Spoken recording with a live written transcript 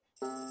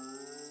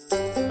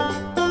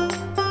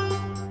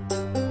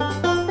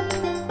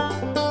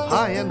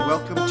and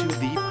welcome to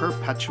The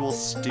Perpetual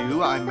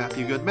Stew. I'm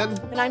Matthew Goodman.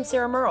 And I'm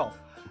Sarah Merle.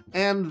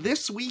 And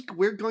this week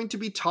we're going to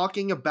be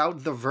talking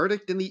about the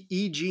verdict in the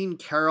E. Jean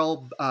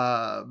Carroll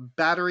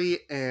battery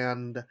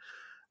and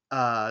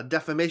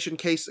defamation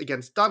case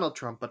against Donald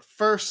Trump. But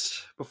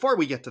first, before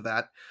we get to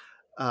that,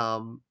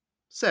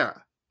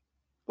 Sarah,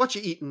 what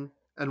you eating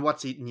and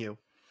what's eating you?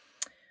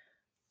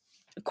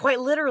 Quite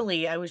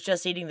literally, I was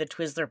just eating the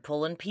Twizzler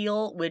Pull and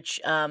Peel, which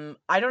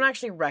I don't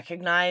actually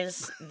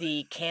recognize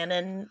the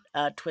canon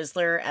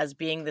Twizzler as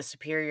being the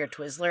superior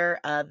Twizzler.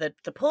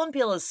 The Pull and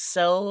Peel is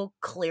so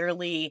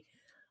clearly,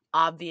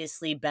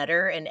 obviously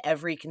better in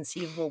every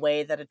conceivable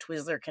way that a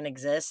Twizzler can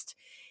exist.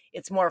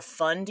 It's more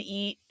fun to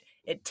eat.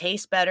 It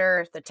tastes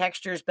better. The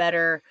texture's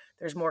better.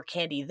 There's more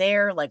candy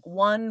there. Like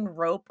one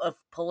rope of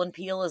Pull and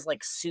Peel is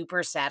like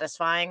super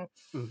satisfying.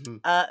 Mm-hmm.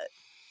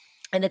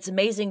 And it's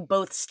amazing,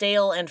 both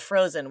stale and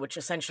frozen, which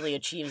essentially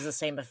achieves the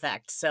same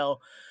effect. So,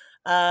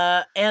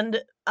 what's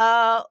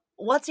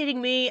eating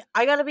me?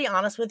 I gotta be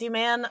honest with you,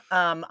 man.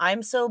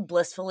 I'm so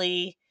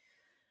blissfully,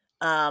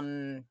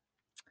 listen,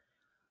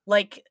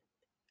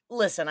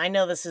 I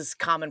know this is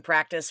common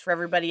practice for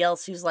everybody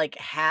else who's like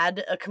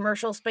had a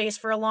commercial space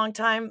for a long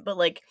time, but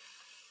like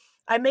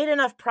I made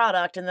enough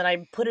product and then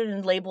I put it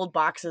in labeled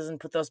boxes and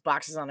put those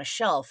boxes on a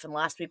shelf. And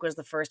last week was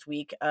the first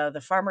week of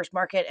the farmer's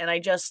market, and I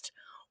just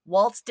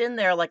waltzed in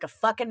there like a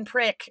fucking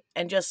prick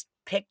and just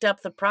picked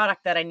up the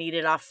product that I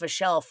needed off a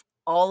shelf,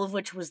 all of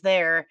which was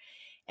there.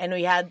 And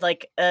we had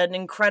like an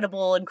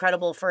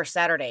incredible first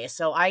Saturday.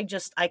 So I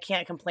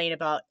can't complain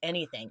about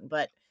anything,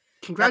 but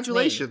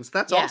congratulations.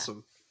 That's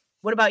awesome.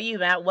 What about you,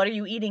 Matt? What are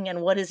you eating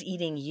and what is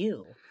eating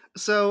you?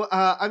 So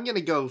I'm going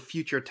to go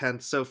future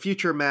tense. So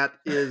future Matt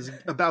is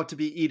about to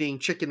be eating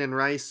chicken and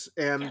rice.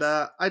 And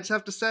yes. I just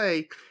have to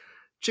say,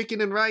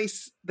 chicken and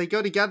rice, they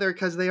go together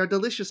because they are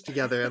delicious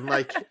together. And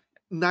like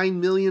 9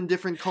 million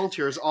different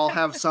cultures all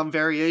have some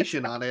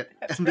variation on it.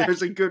 And right.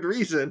 There's a good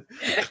reason,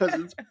 because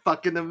it's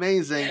fucking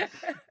amazing.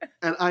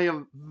 And I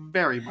am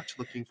very much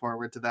looking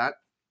forward to that.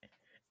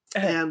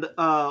 And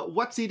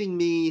what's eating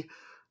me?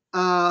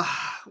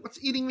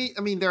 What's eating me?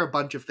 I mean, there are a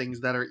bunch of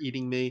things that are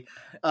eating me.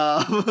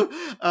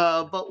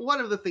 But one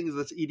of the things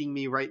that's eating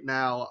me right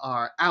now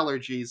are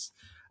allergies.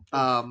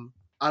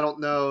 I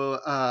don't know,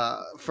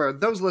 for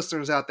those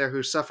listeners out there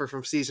who suffer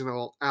from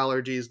seasonal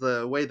allergies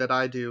the way that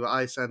I do,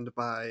 I send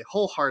my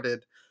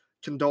wholehearted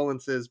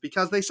condolences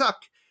because they suck.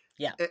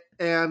 Yeah.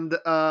 And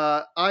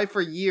I,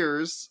 for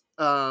years,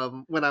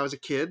 when I was a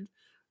kid,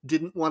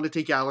 didn't want to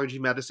take allergy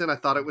medicine. I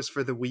thought it was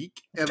for the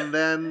weak. And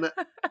then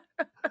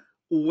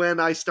when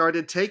I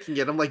started taking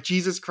it, I'm like,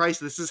 Jesus Christ,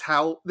 this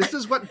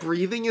is what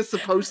breathing is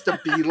supposed to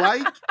be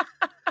like.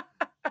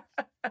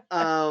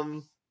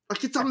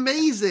 Like, it's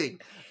amazing.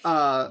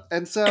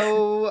 And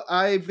so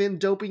I've been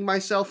doping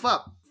myself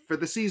up for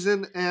the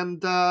season,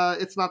 and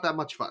it's not that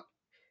much fun.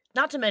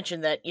 Not to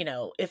mention that,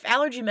 if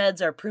allergy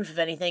meds are proof of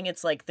anything,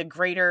 it's like the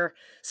greater...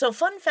 So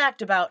fun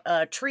fact about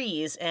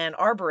trees and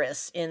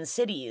arborists in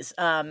cities.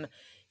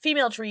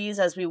 Female trees,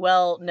 as we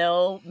well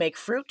know, make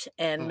fruit,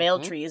 and male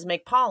trees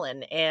make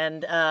pollen.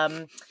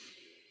 And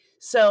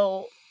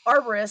so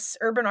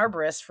urban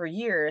arborists for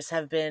years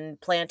have been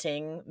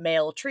planting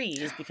male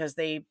trees because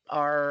they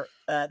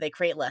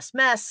create less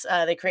mess,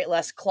 they create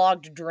less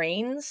clogged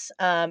drains,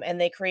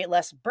 and they create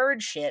less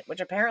bird shit, which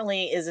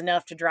apparently is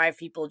enough to drive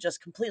people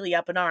just completely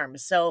up in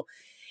arms. So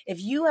if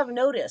you have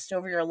noticed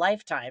over your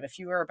lifetime, if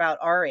you are about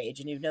our age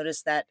and you've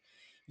noticed that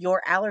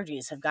your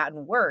allergies have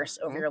gotten worse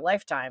over your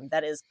lifetime,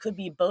 could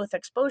be both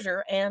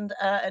exposure and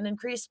an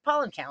increased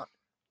pollen count.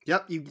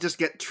 Yep, you just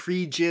get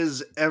tree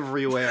jizz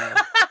everywhere.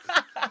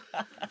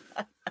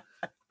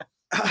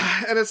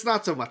 And it's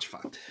not so much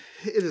fun.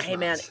 It is. Hey,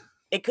 man,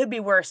 it could be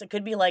worse. It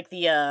could be like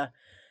the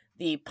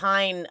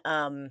pine,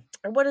 or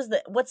what is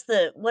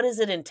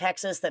it in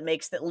Texas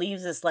that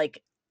leaves this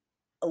like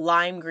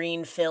lime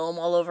green film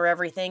all over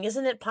everything?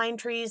 Isn't it pine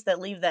trees that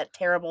leave that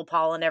terrible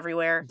pollen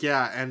everywhere?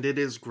 Yeah, and it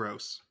is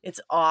gross.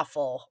 It's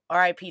awful.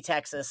 R.I.P.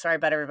 Texas. Sorry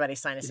about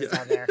everybody's sinuses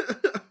down there.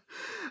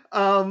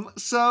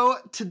 So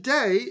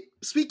today,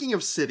 speaking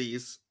of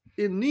cities,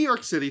 in New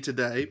York City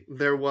today,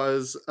 there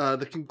was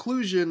the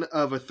conclusion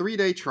of a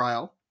 3-day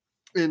trial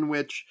in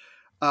which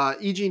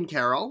E. Jean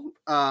Carroll,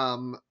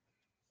 now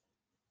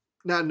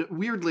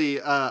weirdly,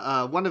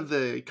 one of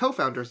the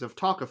co-founders of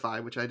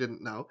Talkify, which I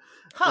didn't know.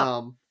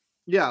 Huh.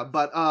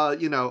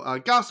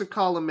 Gossip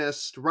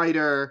columnist,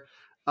 writer,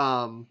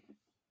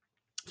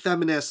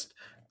 feminist,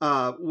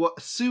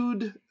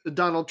 sued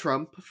Donald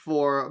Trump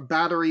for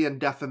battery and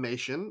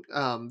defamation.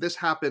 This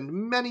happened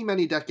many,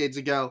 many decades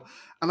ago.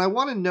 And I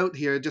want to note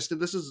here, this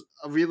is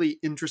a really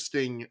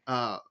interesting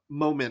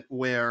moment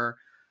where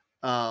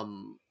a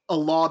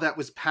law that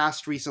was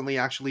passed recently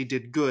actually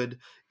did good.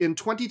 In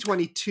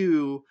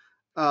 2022,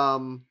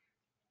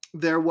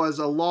 there was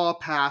a law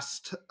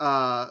passed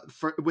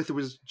it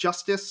was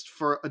justice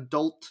for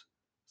adult.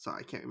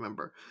 Sorry, I can't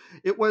remember.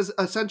 It was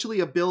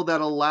essentially a bill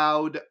that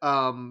allowed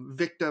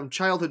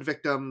childhood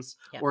victims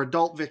or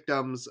adult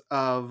victims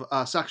of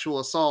sexual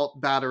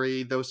assault,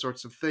 battery, those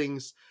sorts of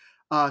things,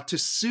 to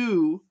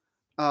sue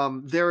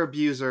their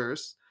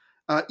abusers,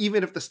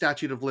 even if the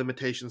statute of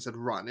limitations had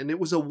run. And it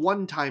was a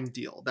one-time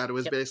deal that it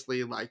was Yep.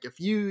 basically like, if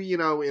you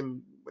know,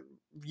 in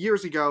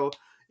years ago,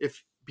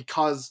 if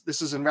because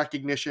this is in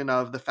recognition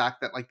of the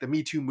fact that like the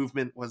Me Too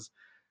movement was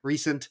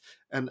recent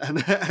and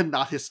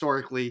not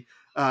historically,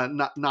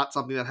 not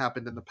something that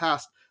happened in the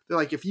past. They're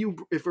like, if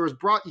it was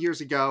brought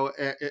years ago,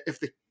 if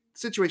the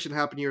situation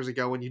happened years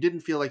ago and you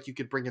didn't feel like you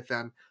could bring it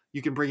then,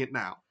 you can bring it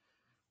now.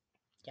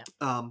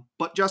 Yeah.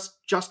 But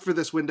just for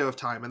this window of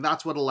time, and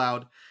that's what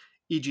allowed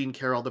E. Jean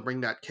Carroll to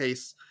bring that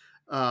case.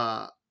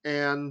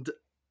 And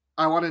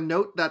I want to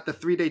note that the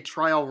 3-day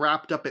trial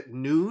wrapped up at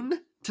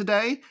noon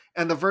today,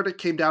 and the verdict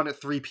came down at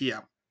 3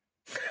 p.m.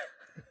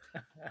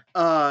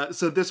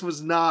 So this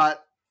was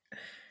not.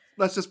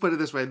 Let's just put it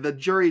this way: the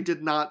jury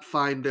did not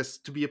find this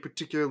to be a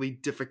particularly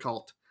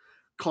difficult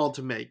call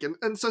to make.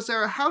 And so,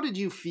 Sarah, how did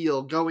you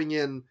feel going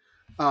in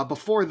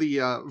before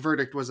the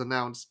verdict was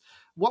announced?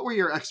 What were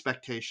your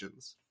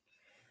expectations?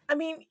 I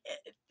mean,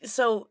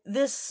 so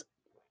this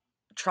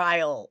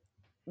trial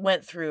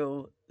went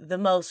through the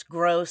most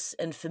gross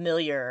and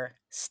familiar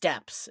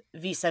steps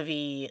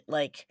vis-a-vis,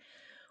 like,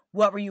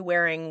 what were you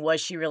wearing?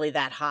 Was she really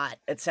that hot?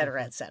 Et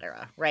cetera,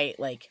 right?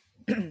 Like,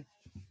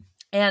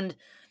 and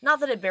not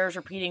that it bears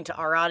repeating to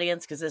our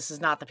audience, because this is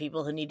not the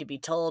people who need to be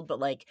told, but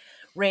like,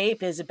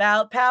 rape is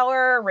about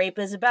power, rape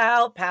is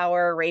about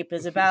power, rape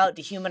is about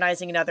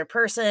dehumanizing another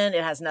person.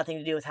 It has nothing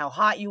to do with how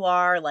hot you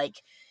are.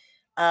 Like,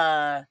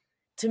 to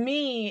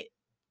me,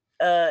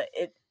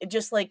 it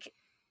just like,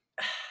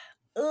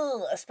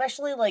 ugh,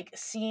 especially like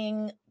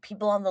seeing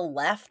people on the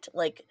left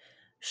like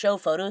show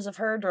photos of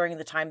her during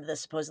the time that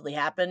this supposedly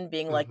happened,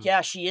 being like,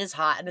 yeah, she is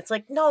hot. And it's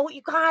like, no,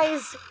 you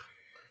guys,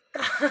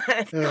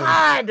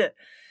 God,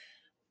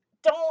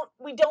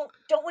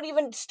 don't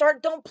even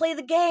start. Don't play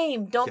the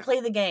game. Don't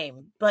play the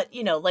game. But,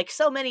 you know, like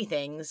so many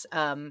things,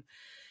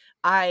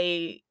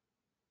 I,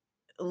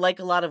 like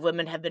a lot of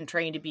women, have been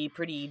trained to be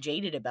pretty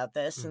jaded about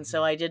this. And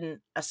so I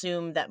didn't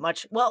assume that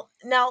much. Well,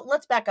 now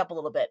let's back up a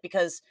little bit,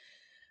 because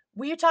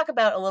will you talk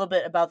about a little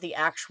bit about the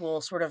actual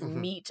sort of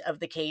meat of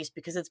the case,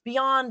 because it's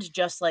beyond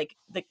just like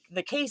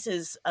the case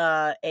is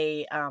a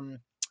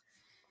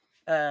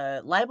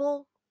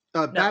libel,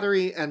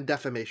 Battery and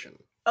defamation.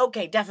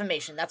 Okay,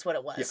 defamation. That's what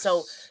it was. Yes.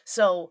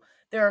 So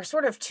there are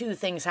sort of two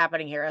things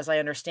happening here, as I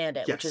understand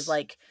it, which is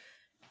like,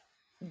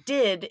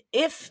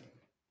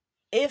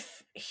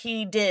 if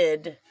he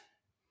did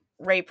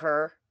rape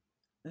her,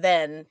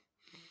 then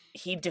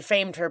he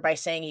defamed her by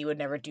saying he would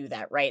never do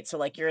that, right? So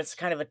like, it's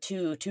kind of a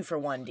two for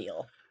one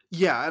deal.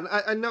 Yeah,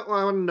 and I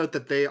want to note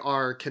that they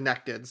are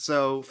connected.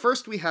 So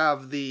first we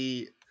have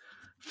the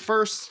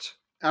first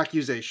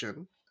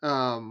accusation,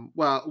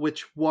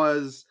 which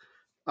was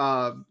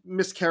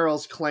Miss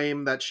Carroll's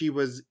claim that she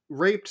was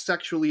raped,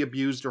 sexually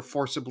abused, or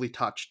forcibly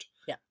touched.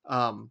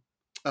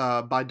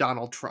 By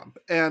Donald Trump,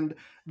 and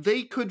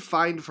they could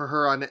find for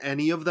her on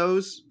any of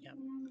those.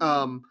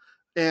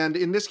 And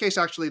in this case,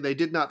 actually, they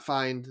did not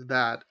find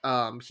that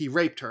he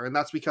raped her, and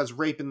that's because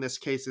rape in this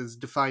case is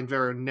defined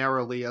very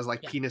narrowly as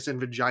like penis and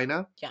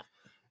vagina.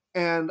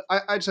 And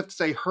I just have to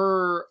say,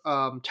 her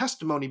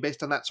testimony,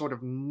 based on that sort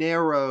of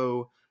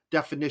narrow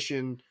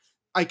definition,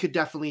 I could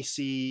definitely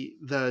see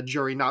the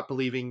jury not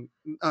believing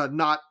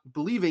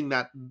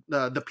that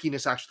the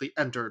penis actually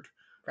entered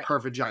her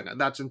vagina.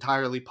 That's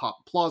entirely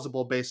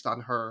plausible based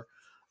on her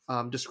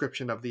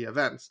description of the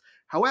events.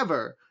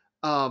 However,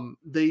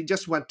 they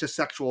just went to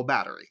sexual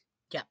battery.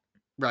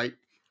 Right?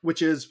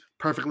 Which is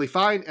perfectly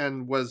fine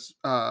and was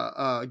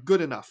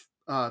good enough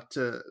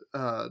to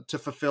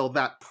fulfill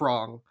that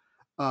prong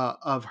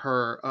of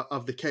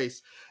the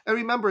case. And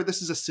remember,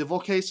 this is a civil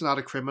case, not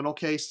a criminal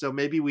case. So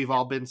maybe we've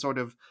all been sort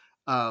of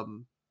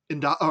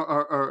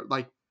or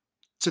like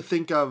to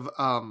think of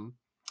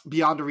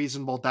beyond a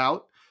reasonable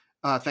doubt,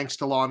 thanks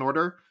to Law and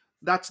Order.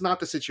 That's not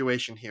the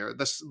situation here.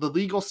 The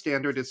legal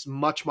standard is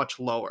much, much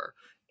lower.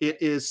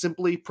 It is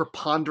simply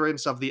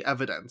preponderance of the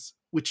evidence,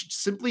 which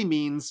simply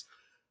means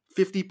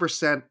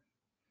 50%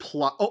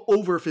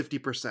 over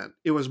 50%.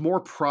 It was more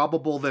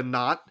probable than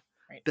not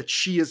that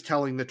she is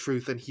telling the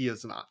truth and he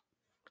is not.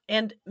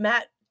 And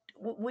Matt,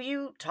 will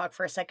you talk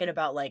for a second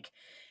about, like,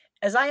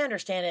 as I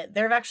understand it,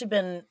 there have actually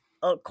been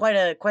quite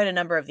a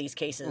number of these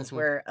cases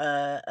where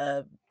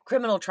a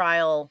criminal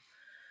trial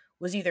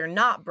was either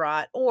not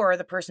brought or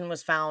the person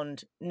was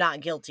found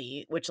not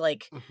guilty, which,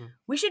 like,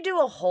 we should do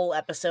a whole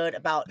episode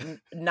about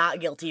not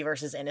guilty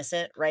versus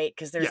innocent, right?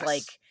 Because there's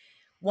like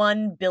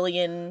 1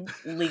 billion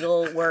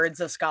legal words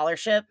of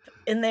scholarship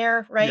in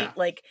there, right?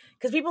 Like,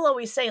 because people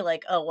always say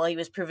like, oh, well, he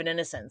was proven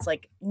innocent. It's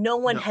like, no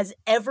one has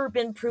ever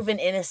been proven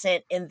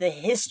innocent in the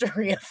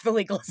history of the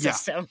legal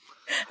system.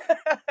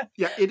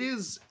 It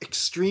is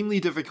extremely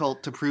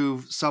difficult to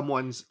prove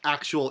someone's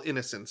actual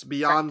innocence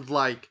beyond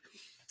like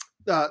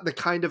the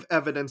kind of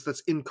evidence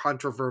that's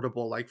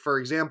incontrovertible. Like, for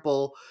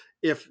example,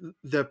 if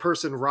the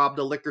person robbed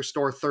a liquor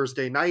store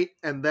Thursday night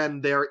and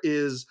then there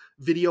is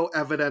video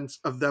evidence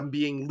of them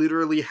being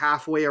literally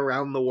halfway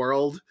around the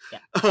world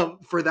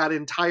for that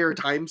entire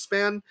time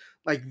span,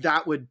 like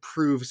that would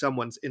prove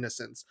someone's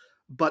innocence.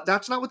 But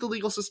that's not what the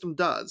legal system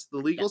does. The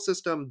legal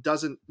system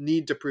doesn't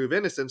need to prove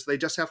innocence. They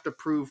just have to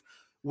prove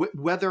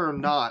whether or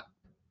not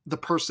the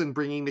person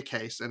bringing the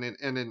case, and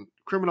in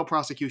criminal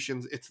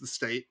prosecutions, it's the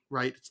state,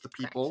 right? It's the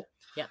people,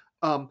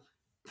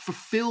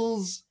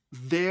 fulfills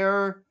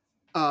their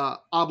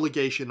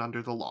obligation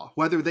under the law,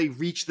 whether they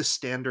reach the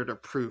standard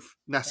of proof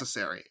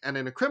necessary. And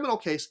in a criminal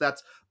case,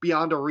 that's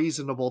beyond a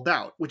reasonable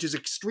doubt, which is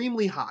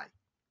extremely high,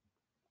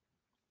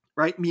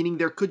 right? Meaning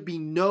there could be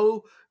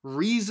no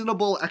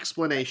reasonable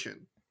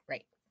explanation,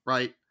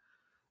 right?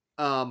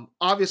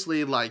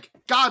 Obviously, like,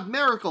 God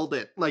miracled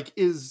it, like,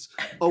 is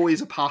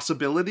always a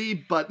possibility,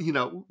 but,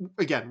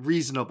 again,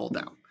 reasonable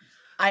doubt.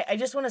 I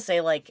just want to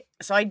say, like,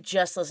 so I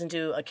just listened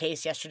to a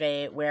case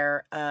yesterday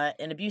where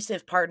an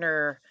abusive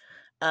partner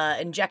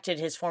injected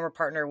his former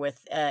partner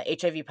with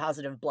HIV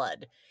positive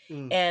blood.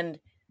 And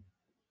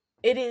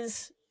it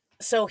is,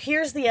 so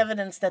here's the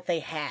evidence that they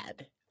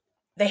had.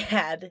 They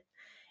had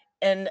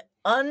an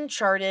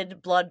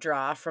uncharted blood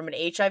draw from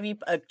a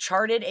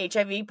charted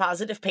HIV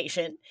positive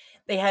patient.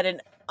 They had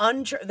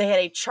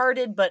a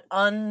charted but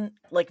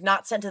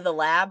not sent to the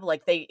lab.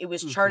 Like it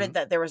was charted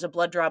that there was a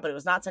blood draw, but it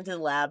was not sent to the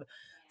lab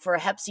for a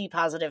Hep C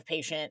positive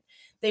patient.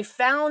 They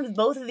found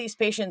both of these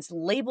patients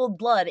labeled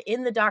blood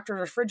in the doctor's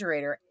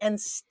refrigerator, and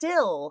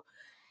still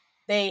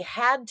they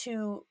had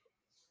to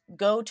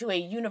go to a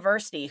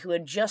university who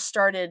had just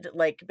started,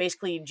 like,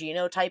 basically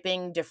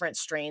genotyping different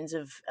strains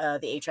of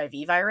the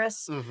HIV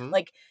virus.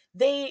 Like,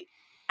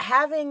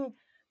 having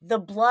the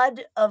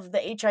blood of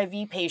the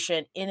HIV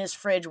patient in his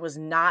fridge was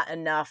not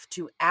enough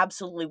to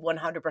absolutely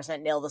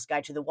 100% nail this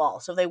guy to the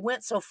wall. So they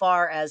went so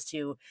far as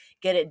to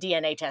get it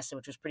DNA tested,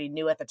 which was pretty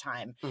new at the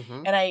time.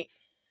 And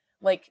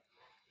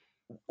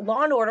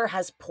Law and Order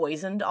has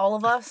poisoned all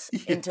of us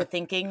into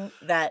thinking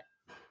that,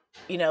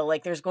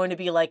 there's going to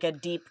be like a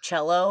deep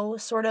cello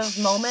sort of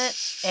moment,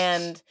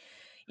 and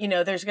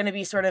there's going to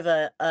be sort of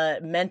a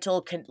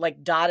mental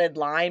dotted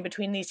line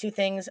between these two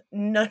things.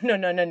 No.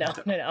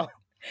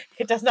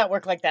 It does not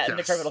work like that in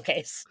a criminal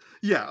case.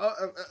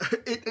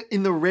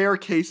 In the rare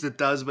case it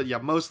does, but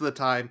most of the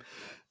time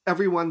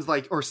everyone's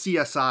like, or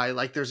CSI,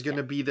 like, there's going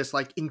to be this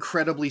like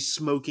incredibly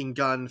smoking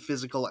gun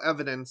physical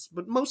evidence,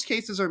 but most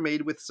cases are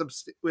made with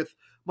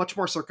much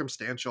more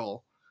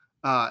circumstantial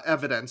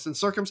evidence, and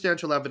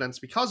circumstantial evidence,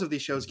 because of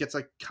these shows, gets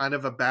like kind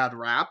of a bad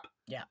rap.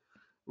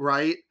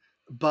 Right?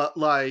 But,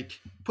 like,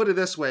 put it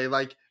this way,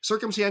 like,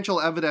 circumstantial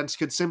evidence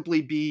could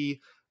simply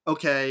be,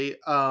 okay,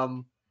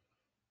 there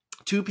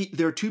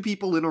are two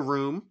people in a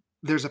room,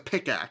 there's a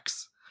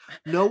pickaxe.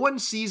 No one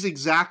sees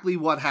exactly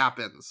what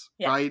happens,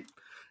 right?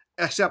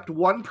 Except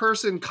one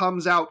person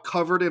comes out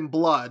covered in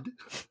blood,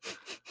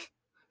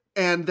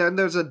 and then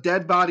there's a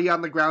dead body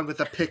on the ground with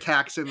a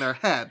pickaxe in their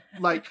head.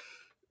 Like,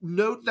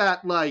 note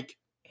that, like,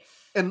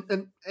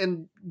 and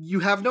you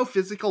have no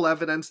physical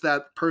evidence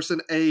that person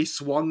A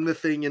swung the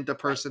thing into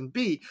person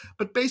B,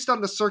 but based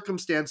on the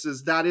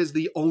circumstances, that is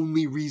the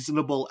only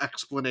reasonable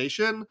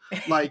explanation.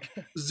 Like,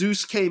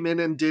 Zeus came in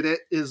and did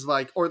it, is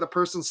like, or the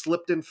person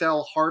slipped and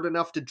fell hard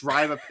enough to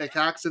drive a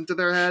pickaxe into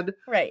their head.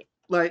 Right.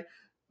 Like,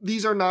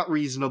 these are not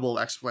reasonable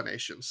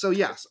explanations. So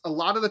yes, a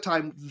lot of the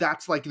time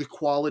that's like the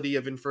quality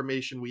of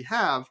information we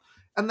have,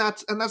 and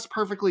that's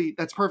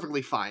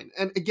perfectly fine.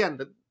 And again,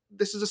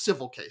 this is a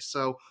civil case,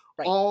 so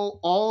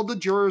all the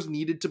jurors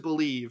needed to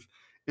believe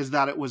is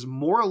that it was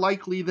more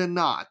likely than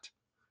not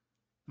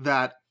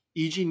that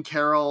E. Jean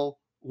Carroll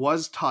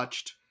was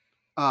touched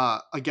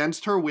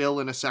against her will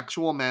in a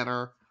sexual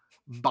manner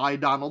by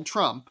Donald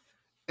Trump,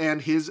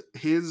 and his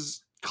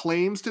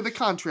claims to the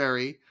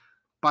contrary,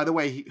 by the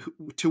way,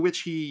 to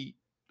which he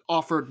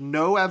offered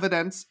no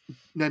evidence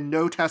and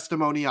no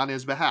testimony on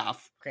his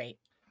behalf. Great.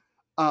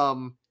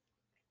 That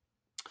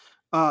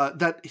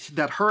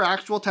her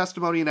actual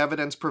testimony and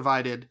evidence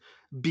provided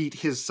beat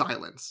his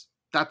silence.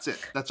 That's it.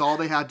 That's all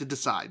they had to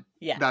decide.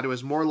 That it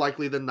was more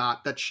likely than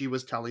not that she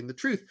was telling the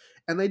truth.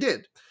 And they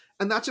did.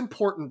 And that's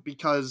important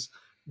because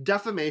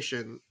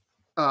defamation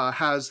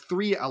has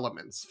three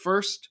elements.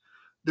 First,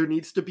 there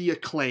needs to be a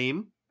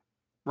claim,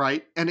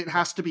 right? And it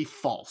has to be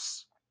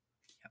false.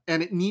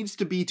 And it needs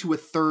to be to a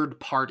third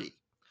party.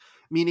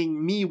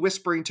 Meaning me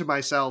whispering to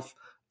myself,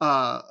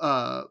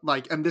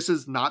 and this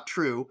is not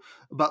true,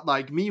 but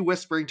like me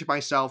whispering to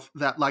myself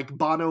that like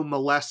Bono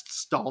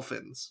molests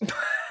dolphins.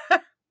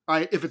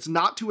 Right? If it's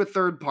not to a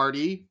third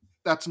party,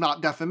 that's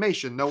not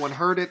defamation. No one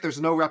heard it. There's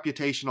no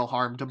reputational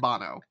harm to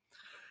Bono.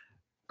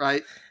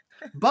 Right?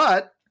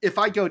 But if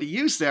I go to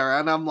you, Sarah,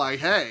 and I'm like,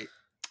 hey,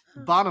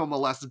 Bono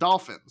molests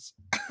dolphins,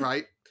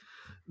 right?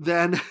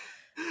 Then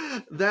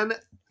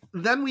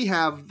we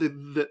have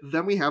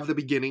the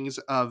beginnings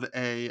of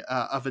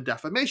a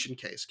defamation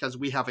case, because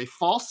we have a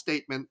false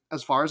statement.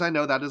 As far as I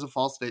know, that is a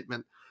false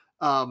statement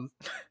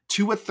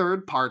to a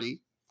third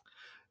party.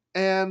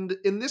 And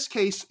in this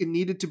case, it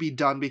needed to be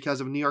done because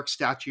of New York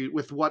statute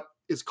with what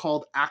is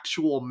called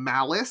actual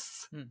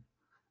malice,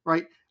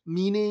 right?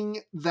 Meaning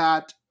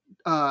that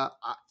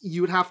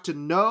you would have to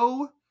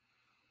know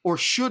or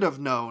should have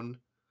known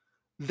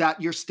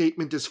that your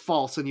statement is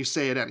false and you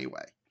say it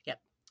anyway.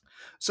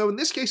 So in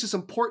this case, it's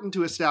important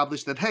to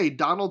establish that, hey,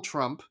 Donald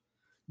Trump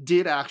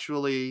did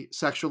actually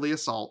sexually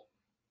assault,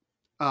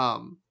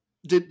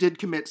 did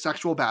commit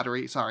sexual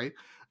battery,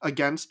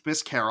 against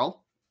Miss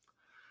Carroll.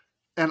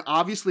 And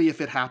obviously,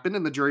 if it happened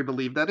and the jury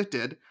believed that it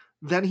did,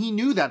 then he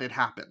knew that it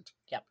happened.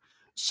 Yep.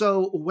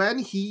 So when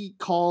he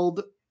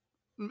called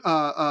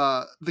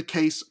the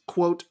case,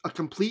 quote, a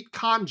complete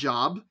con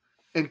job,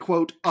 and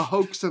quote, a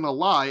hoax and a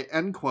lie,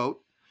 end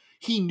quote,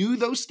 he knew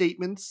those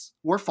statements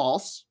were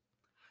false.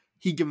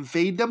 He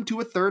conveyed them to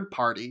a third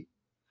party,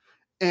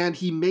 and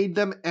he made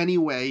them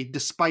anyway,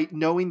 despite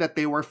knowing that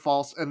they were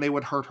false and they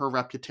would hurt her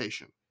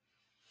reputation.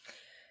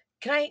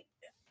 Can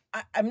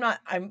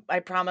I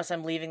promise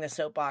I'm leaving the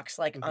soapbox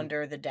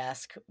under the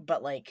desk,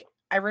 but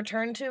I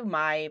return to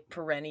my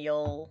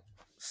perennial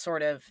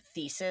sort of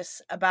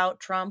thesis about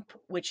Trump,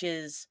 which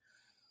is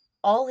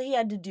all he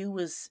had to do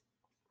was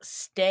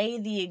stay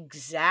the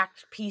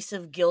exact piece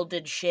of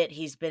gilded shit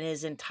he's been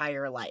his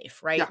entire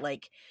life, right? Yeah.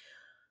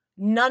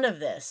 None of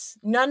this,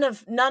 none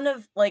of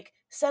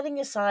setting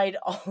aside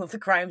all of the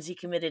crimes he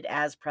committed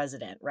as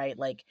president, right?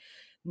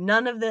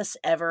 None of this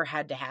ever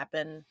had to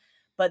happen.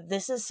 But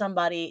this is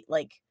somebody,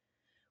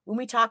 when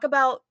we talk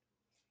about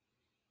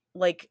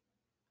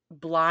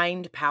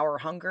blind power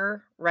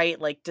hunger, right?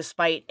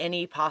 Despite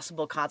any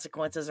possible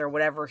consequences or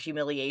whatever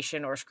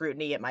humiliation or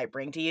scrutiny it might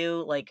bring to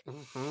you,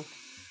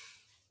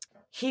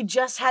 he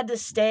just had to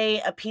stay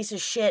a piece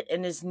of shit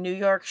in his New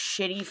York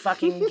shitty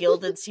fucking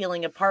gilded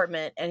ceiling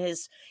apartment and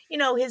his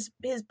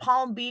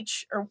Palm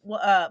Beach or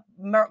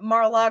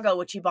Mar-a-Lago,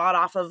 which he bought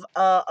off of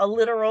a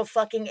literal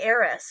fucking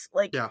heiress.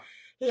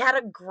 He had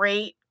a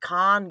great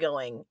con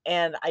going,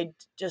 and I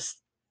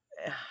just...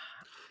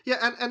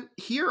 Yeah, and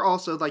here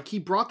also, he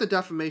brought the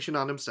defamation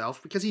on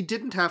himself because he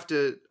didn't have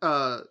to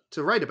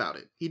write about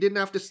it. He didn't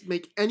have to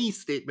make any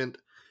statement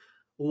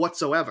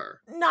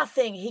whatsoever.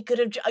 Nothing. He could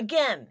have,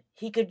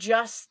 he could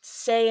just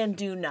say and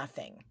do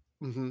nothing.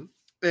 Mm-hmm.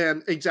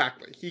 And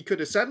exactly. He could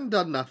have said and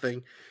done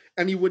nothing,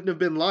 and he wouldn't have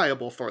been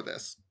liable for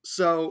this.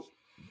 So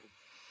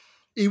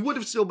he would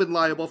have still been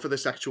liable for the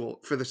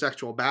sexual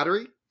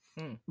battery.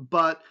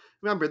 But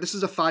remember, this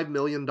is a $5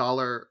 million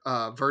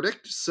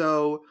verdict,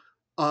 so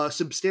a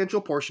substantial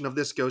portion of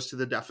this goes to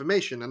the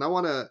defamation. And I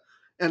want to,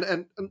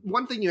 and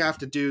one thing you have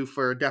to do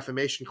for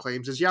defamation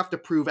claims is you have to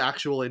prove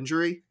actual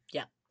injury.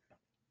 Yeah.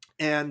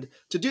 And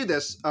to do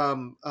this,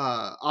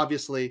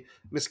 obviously,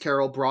 Miss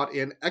Carroll brought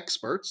in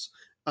experts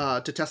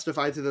to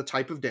testify to the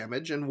type of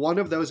damage, and one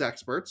of those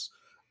experts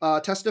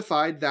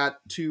testified that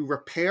to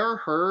repair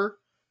her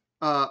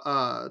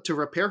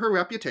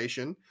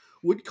reputation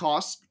would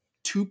cost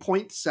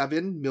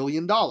 $2.7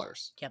 million.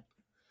 Yep.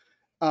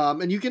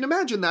 And you can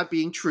imagine that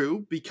being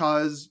true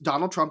because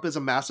Donald Trump is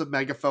a massive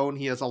megaphone.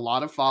 He has a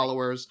lot of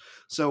followers.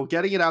 So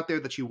getting it out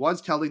there that she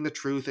was telling the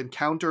truth and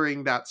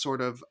countering that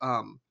sort of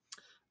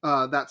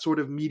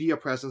media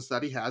presence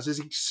that he has is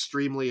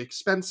extremely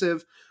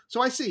expensive.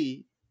 So I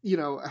see,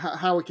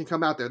 how it can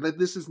come out there. That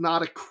this is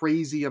not a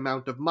crazy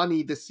amount of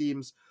money. This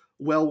seems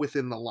well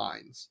within the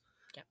lines.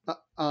 Yeah.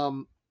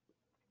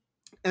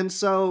 And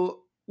so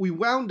we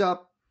wound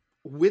up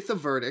with a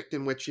verdict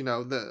in which,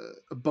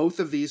 both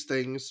of these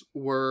things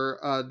were,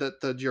 that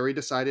the jury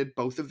decided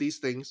both of these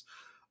things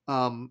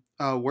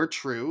were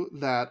true,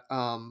 that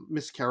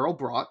Miss Carroll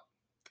brought.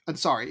 I'm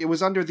sorry, it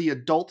was under the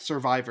Adult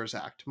Survivors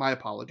Act. My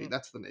apology.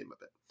 That's the name of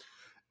it.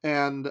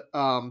 And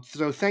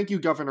so thank you,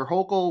 Governor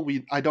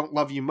Hochul. I don't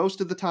love you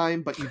most of the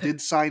time, but you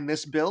did sign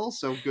this bill.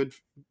 So good.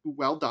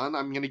 Well done.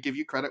 I'm going to give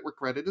you credit where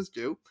credit is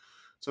due.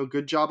 So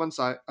good job on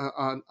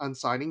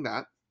signing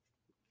that.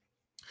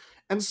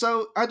 And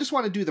so I just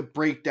want to do the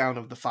breakdown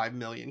of the 5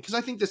 million because I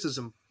think this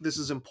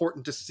is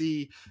important to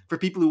see for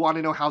people who want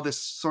to know how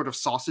this sort of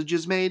sausage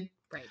is made.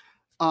 Right.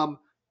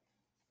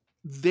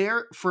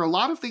 For a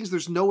lot of things,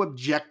 there's no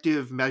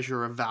objective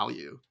measure of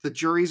value. The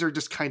juries are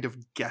just kind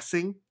of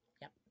guessing.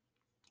 Yep.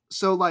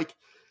 So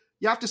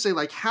you have to say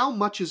how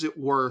much is it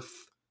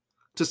worth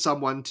to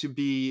someone to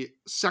be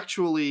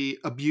sexually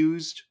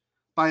abused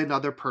by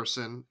another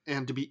person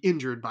and to be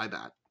injured by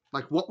that?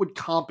 What would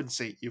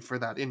compensate you for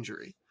that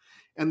injury?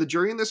 And the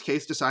jury in this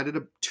case decided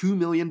 $2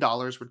 million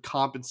would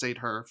compensate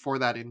her for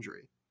that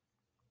injury.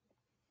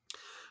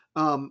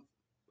 I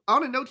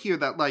want to note here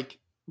that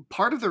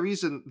part of the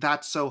reason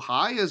that's so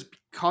high is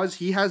because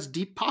he has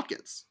deep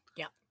pockets.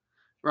 Yeah.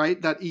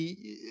 Right? That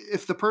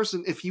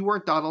if he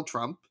weren't Donald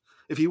Trump,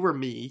 if he were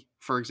me,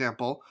 for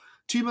example,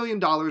 $2 million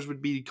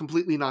would be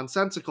completely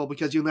nonsensical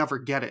because you'll never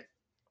get it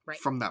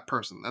from that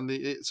person. And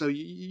so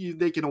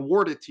they can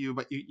award it to you,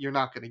 but you're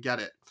not going to get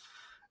it.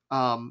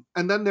 And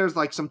then there's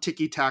some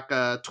ticky-tack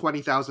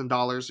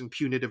 $20,000 in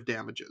punitive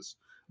damages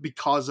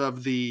because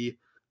of the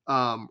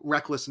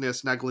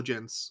recklessness,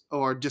 negligence,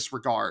 or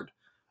disregard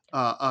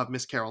of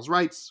Miss Carroll's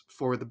rights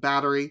for the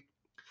battery.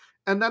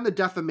 And then the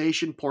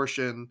defamation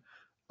portion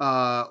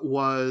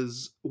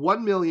was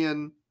 $1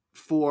 million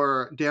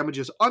for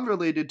damages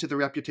unrelated to the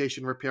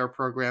reputation repair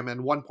program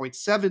and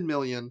 $1.7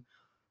 million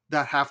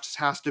that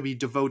has to be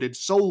devoted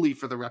solely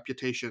for the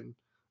reputation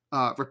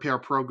repair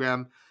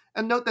program.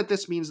 And note that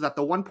this means that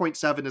the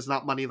 1.7 is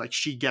not money like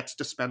she gets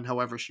to spend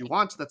however she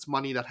wants. That's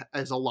money that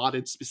is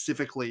allotted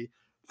specifically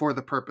for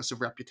the purpose of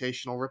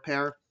reputational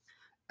repair.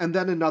 And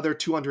then another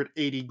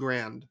 280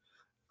 grand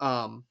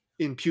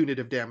in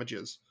punitive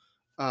damages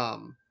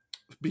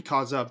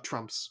because of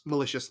Trump's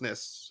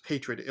maliciousness,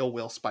 hatred, ill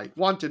will, spite,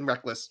 wanton,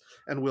 reckless,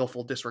 and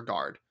willful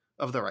disregard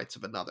of the rights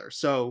of another.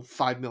 So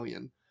 5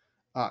 million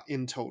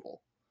in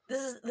total.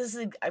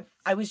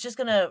 I was just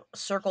gonna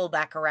circle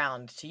back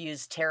around to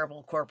use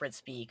terrible corporate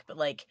speak, but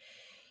like,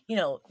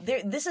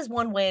 this is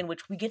one way in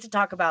which we get to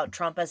talk about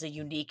Trump as a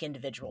unique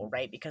individual,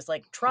 right? Because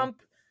like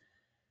Trump,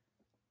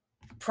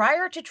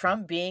 prior to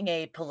Trump being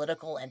a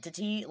political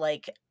entity,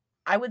 like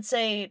I would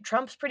say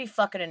Trump's pretty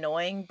fucking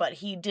annoying, but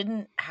he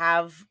didn't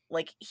have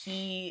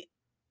he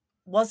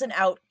wasn't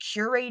out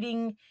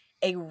curating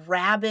a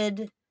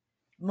rabid,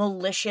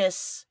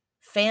 malicious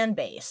fan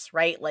base,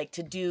 right? Like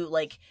to do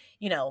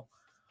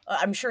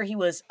I'm sure he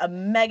was a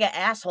mega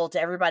asshole to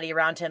everybody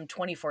around him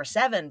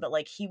 24/7, but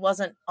like he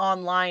wasn't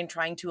online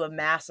trying to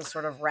amass a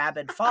sort of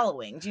rabid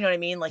following. Do you know what I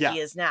mean? Like he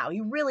is now.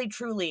 He really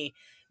truly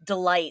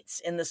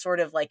delights in the sort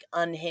of like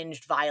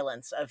unhinged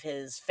violence of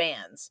his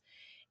fans.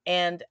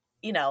 And,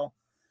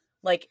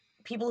 like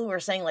people who are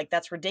saying like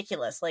that's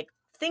ridiculous. Like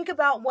think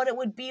about what it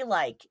would be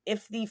like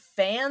if the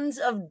fans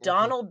of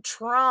Donald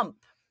Trump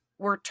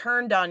were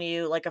turned on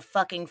you like a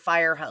fucking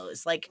fire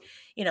hose. Like,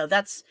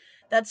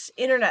 that's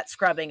internet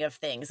scrubbing of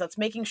things. That's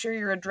making sure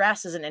your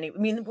address isn't any. I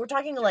mean, we're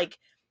talking like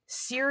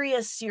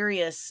serious.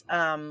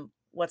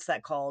 What's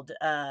that called?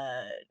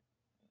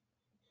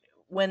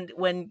 When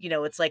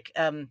it's like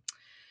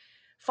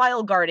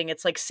file guarding.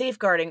 It's like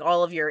safeguarding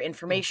all of your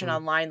information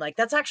online. Like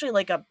that's actually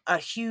like a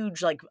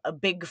huge, like a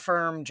big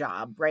firm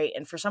job, right?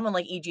 And for someone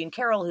like E. Jean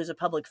Carroll, who's a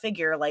public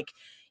figure, like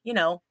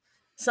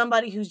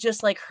somebody who's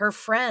just like her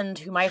friend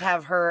who might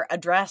have her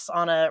address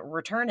on a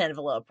return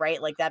envelope,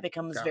 right? Like that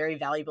becomes very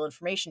valuable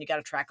information. You got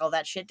to track all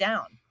that shit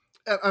down.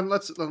 And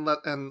let's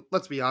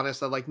be honest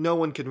that like no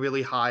one can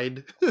really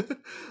hide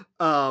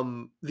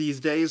these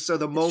days. So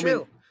the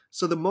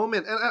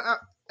moment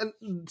and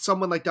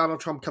someone like Donald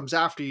Trump comes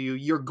after you,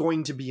 you're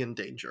going to be in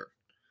danger.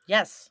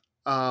 Yes.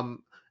 And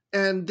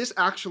this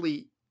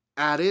actually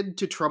added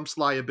to Trump's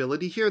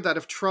liability here, that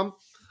if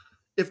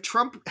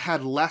Trump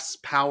had less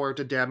power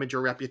to damage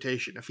your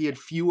reputation, if he had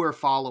fewer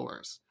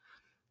followers,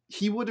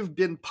 he would have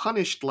been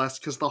punished less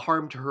because the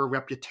harm to her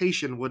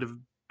reputation would have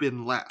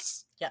been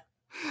less. Yeah.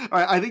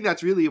 I think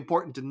that's really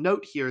important to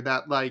note here,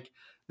 that like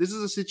this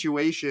is a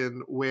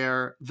situation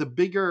where the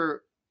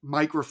bigger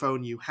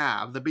microphone you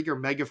have, the bigger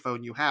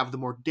megaphone you have, the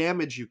more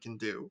damage you can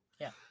do.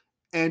 Yeah.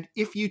 And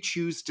if you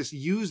choose to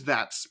use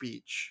that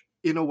speech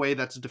in a way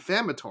that's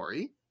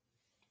defamatory,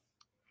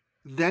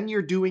 then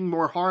you're doing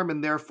more harm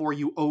and therefore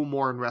you owe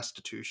more in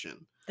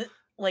restitution.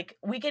 Like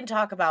we can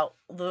talk about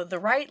the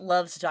right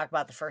loves to talk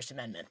about the First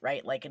Amendment,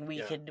 right? Like, and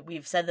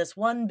we've said this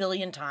 1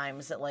 billion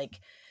times that like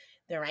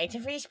the right to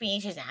free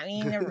speech is not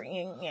mean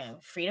the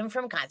freedom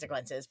from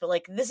consequences. But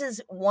like this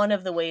is one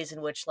of the ways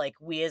in which like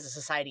we as a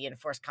society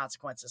enforce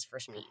consequences for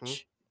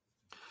speech.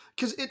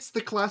 Because it's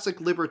the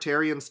classic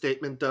libertarian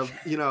statement of,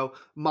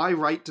 my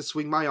right to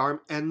swing my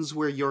arm ends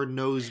where your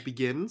nose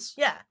begins.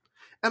 Yeah.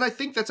 And I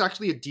think that's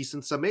actually a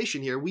decent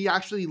summation here. We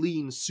actually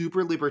lean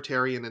super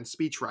libertarian in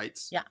speech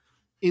rights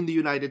in the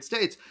United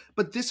States.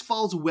 But this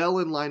falls well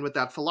in line with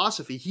that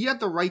philosophy. He had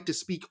the right to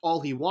speak all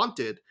he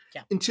wanted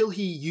until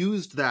he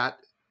used that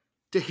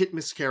to hit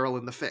Miss Carroll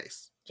in the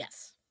face.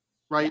 Yes.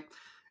 Right?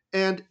 Yeah.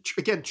 And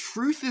again,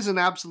 truth is an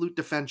absolute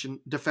defense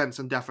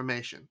in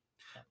defamation.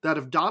 Yeah. That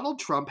if Donald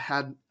Trump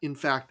had, in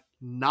fact,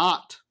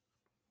 not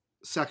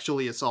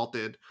sexually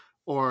assaulted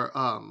or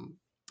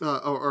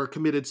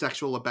committed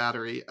sexual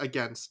battery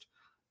against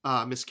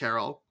Miss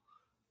Carroll,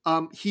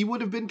 he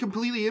would have been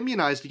completely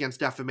immunized against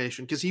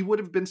defamation because he would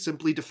have been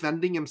simply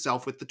defending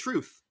himself with the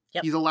truth.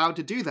 Yep. He's allowed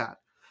to do that.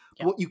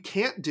 Yep. What you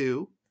can't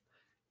do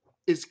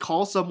is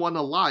call someone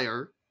a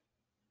liar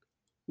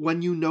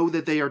when you know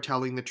that they are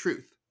telling the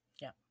truth.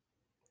 Yeah.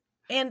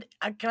 And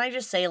can I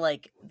just say,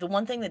 like, the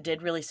one thing that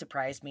did really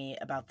surprise me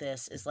about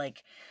this is,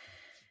 like,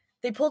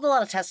 they pulled a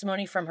lot of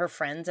testimony from her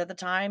friends at the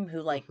time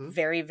who, like,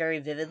 very, very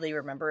vividly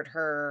remembered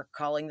her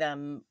calling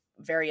them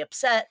very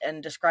upset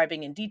and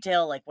describing in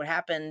detail, like, what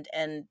happened.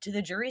 And to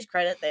the jury's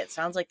credit, it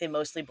sounds like they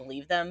mostly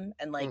believe them.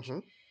 And, like,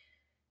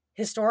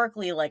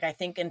 historically, like, I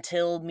think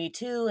until Me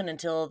Too and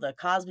until the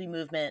Cosby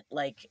movement,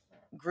 like,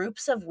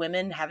 groups of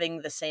women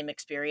having the same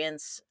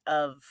experience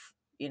of,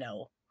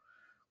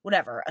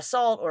 whatever,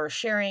 assault or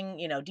sharing,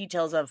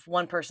 details of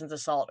one person's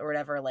assault or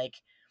whatever, like,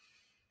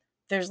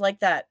 there's, like,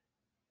 that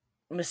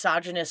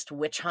misogynist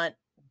witch hunt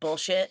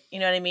bullshit, you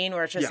know what I mean,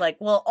 where it's just like,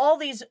 well, all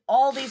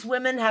these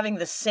women having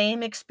the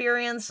same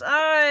experience,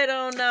 I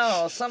don't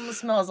know, something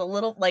smells a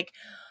little like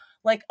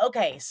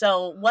okay,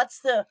 so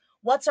what's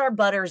what's our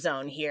butter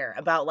zone here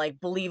about like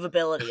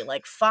believability?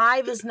 Like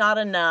 5 is not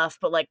enough,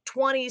 but like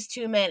 20 is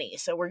too many.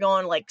 So we're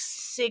going like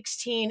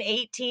 16,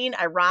 18.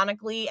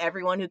 Ironically,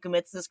 everyone who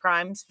commits this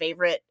crime's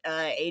favorite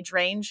age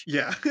range.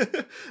 Yeah.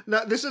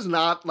 No, this is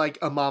not like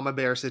a mama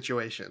bear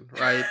situation,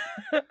 right?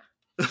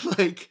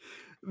 Like,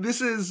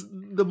 this is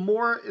the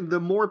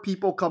more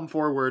people come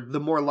forward, the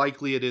more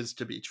likely it is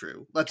to be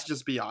true. Let's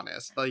just be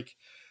honest. Like,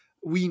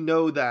 we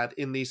know that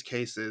in these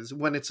cases,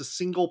 when it's a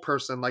single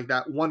person like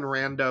that one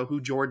rando who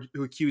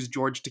accused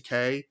George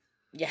Takei,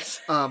 Yes.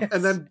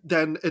 and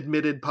then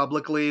admitted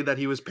publicly that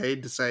he was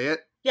paid to say it,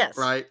 Yes.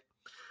 right?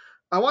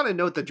 I want to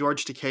note that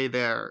George Takei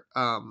there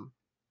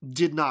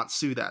did not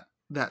sue that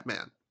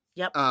man.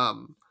 Yep.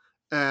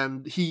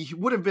 And he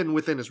would have been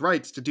within his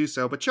rights to do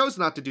so, but chose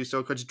not to do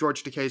so because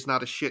George Takei is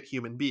not a shit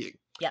human being.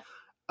 Yep.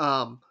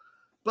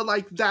 But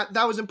like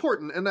that was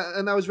important, and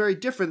that was very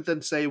different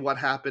than say what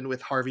happened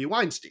with Harvey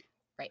Weinstein.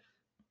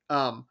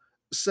 Right.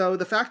 So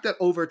the fact that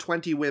over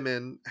 20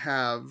 women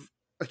have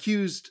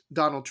accused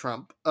Donald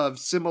Trump of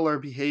similar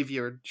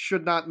behavior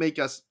should not make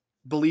us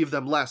believe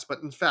them less,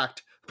 but in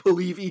fact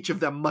believe each of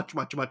them much,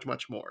 much, much,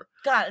 much more.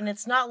 God, and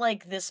it's not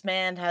like this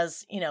man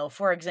has,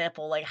 for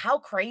example, like how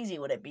crazy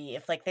would it be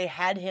if like they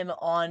had him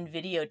on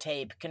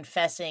videotape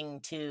confessing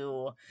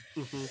to,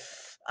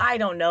 I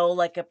don't know,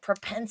 like a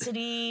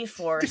propensity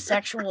for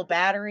sexual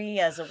battery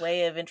as a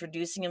way of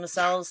introducing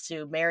themselves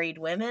to married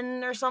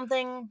women or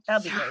something?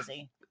 That'd be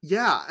crazy.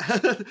 Yeah,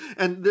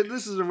 and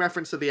this is a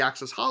reference to the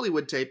Access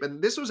Hollywood tape,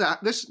 and this was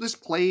this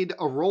played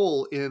a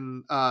role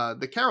in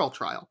the Carroll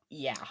trial.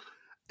 Yeah,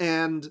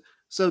 and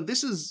so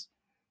this is,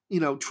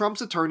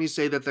 Trump's attorneys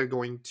say that they're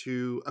going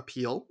to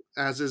appeal,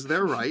 as is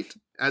their right,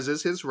 as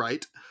is his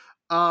right.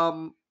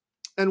 And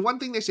one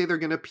thing they say they're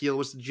going to appeal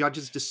was the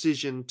judge's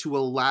decision to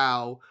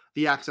allow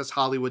the Access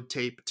Hollywood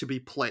tape to be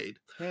played.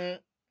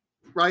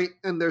 Right?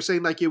 And they're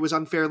saying like it was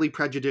unfairly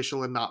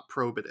prejudicial and not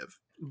probative.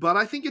 But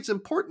I think it's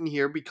important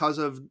here because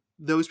of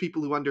those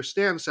people who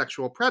understand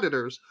sexual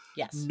predators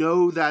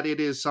know that it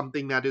is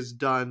something that is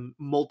done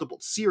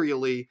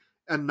serially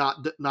and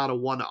not a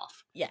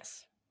one-off.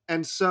 Yes.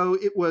 And so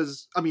it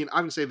was, I mean,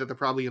 I would say that they're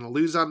probably going to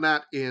lose on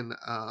that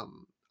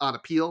on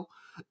appeal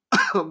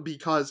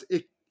because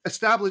it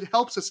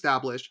helps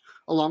establish,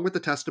 along with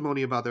the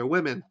testimony of other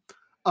women,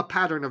 a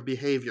pattern of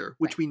behavior,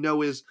 which we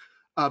know is,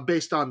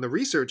 based on the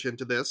research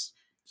into this,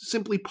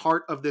 simply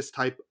part of this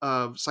type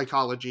of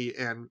psychology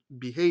and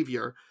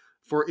behavior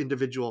for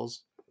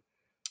individuals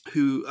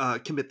who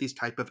commit these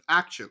type of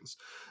actions.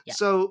 Yeah.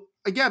 So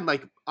again,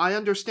 like, I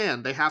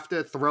understand they have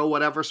to throw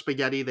whatever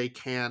spaghetti they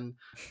can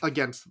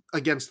against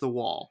the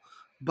wall,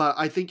 but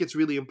I think it's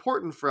really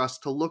important for us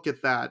to look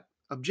at that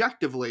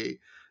objectively,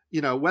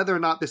 whether or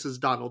not this is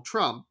Donald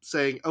Trump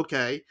saying,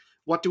 okay,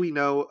 what do we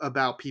know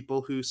about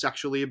people who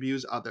sexually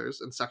abuse others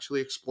and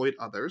sexually exploit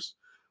others?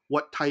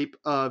 What type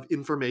of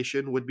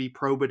information would be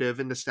probative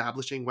in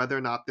establishing whether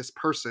or not this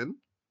person,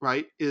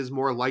 right, is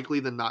more likely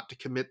than not to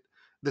commit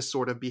this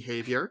sort of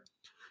behavior?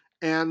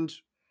 And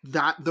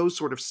that those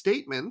sort of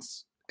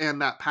statements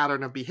and that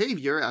pattern of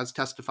behavior, as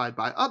testified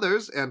by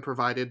others and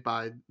provided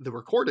by the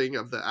recording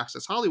of the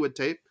Access Hollywood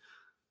tape,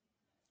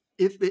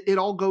 it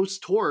all goes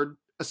toward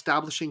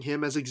establishing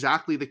him as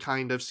exactly the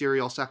kind of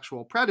serial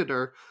sexual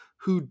predator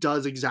who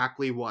does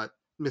exactly what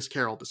Miss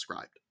Carroll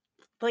described.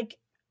 Like,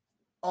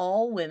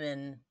 all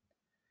women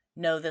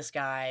know this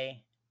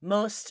guy.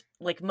 Most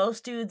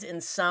dudes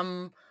in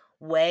some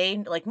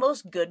way, like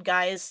most good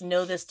guys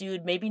know this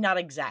dude, maybe not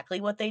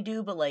exactly what they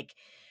do, but like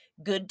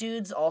good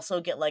dudes also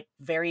get like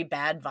very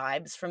bad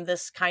vibes from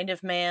this kind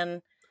of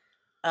man.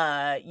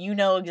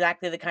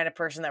 Exactly the kind of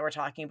person that we're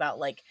talking about.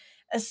 Like,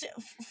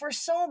 for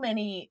so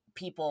many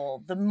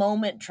people, the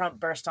moment Trump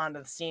burst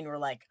onto the scene, we're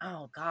like,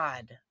 oh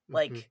God,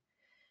 like,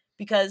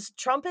 because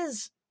Trump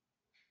is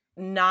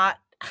not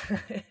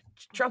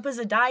Trump is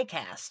a die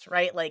cast,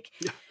 right? Like,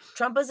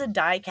 Trump is a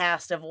die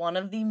cast of one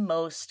of the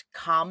most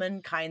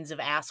common kinds of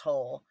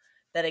asshole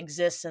that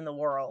exists in the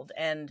world.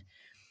 And,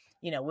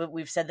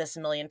 we've said this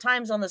a million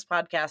times on this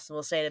podcast, and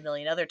we'll say it a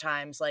million other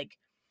times. Like,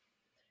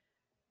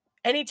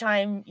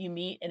 anytime you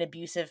meet an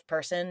abusive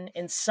person,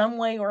 in some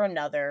way or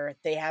another,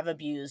 they have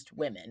abused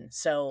women.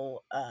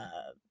 So,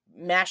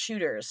 mass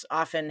shooters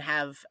often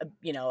have,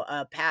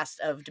 a past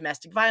of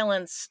domestic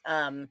violence,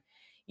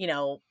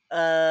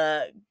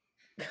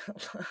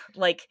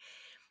 like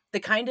the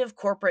kind of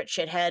corporate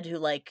shithead who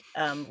like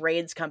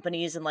raids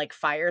companies and like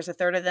fires a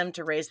third of them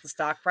to raise the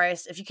stock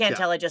price. If you can't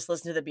tell, I just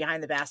listened to the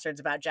Behind the Bastards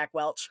about Jack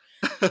Welch.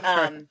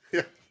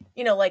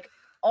 Like,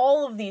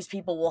 all of these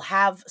people will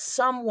have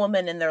some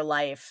woman in their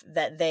life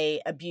that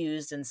they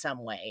abused in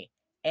some way.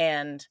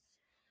 And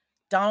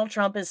Donald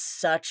Trump is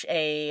such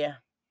a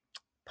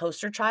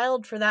poster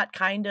child for that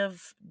kind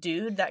of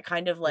dude, that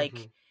kind of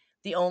like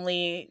the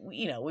only,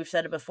 we've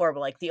said it before, but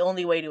like the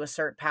only way to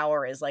assert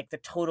power is like the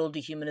total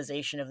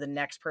dehumanization of the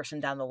next person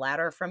down the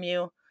ladder from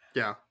you.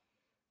 Yeah.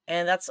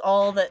 And that's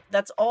all that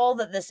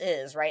this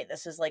is, right?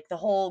 This is like the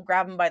whole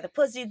grab 'em by the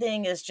pussy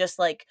thing is just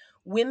like,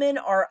 women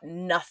are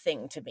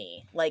nothing to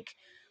me. Like,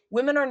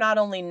 women are not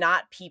only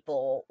not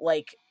people,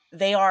 like,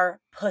 they are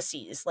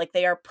pussies. Like,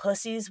 they are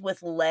pussies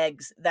with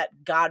legs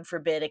that, God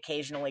forbid,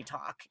 occasionally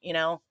talk, you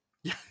know?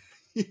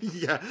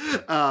 Yeah.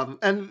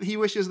 And he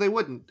wishes they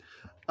wouldn't.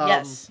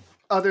 Yes.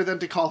 Other than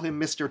to call him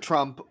Mr.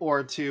 Trump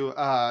or to,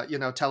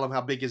 tell him how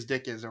big his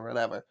dick is or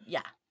whatever.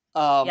 Yeah.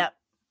 Um, Yep.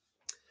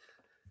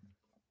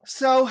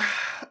 So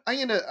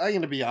I'm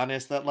gonna be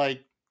honest that,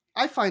 like,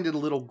 I find it a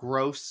little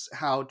gross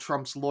how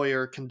Trump's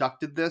lawyer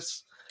conducted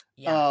this.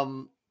 Yeah.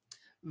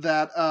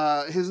 That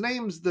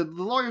the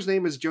lawyer's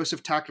name is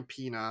Joseph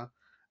Tacopina,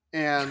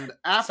 and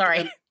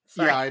Sorry.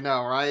 Sorry. yeah, I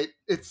know, right?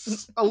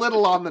 It's a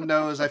little on the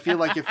nose. I feel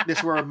like if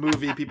this were a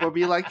movie, people would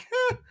be like,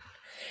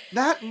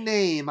 that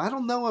name, I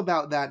don't know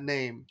about that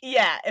name.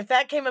 Yeah, if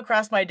that came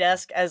across my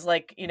desk as,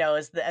 like,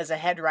 as a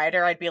head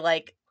writer, I'd be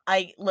like,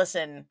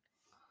 listen,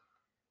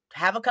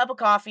 have a cup of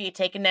coffee,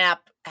 take a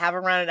nap, have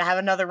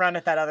another run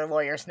at that other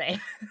lawyer's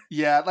name.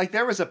 Yeah, like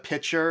there was a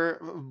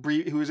pitcher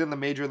who was in the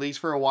major leagues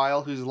for a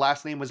while whose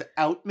last name was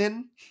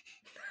Outman.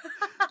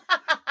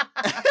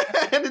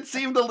 And it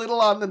seemed a little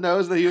on the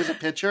nose that he was a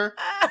pitcher.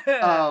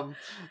 Because,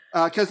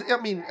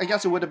 I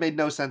guess it would have made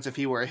no sense if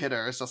he were a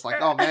hitter. It's just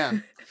like, oh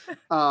man.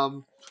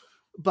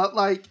 But,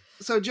 like,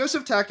 so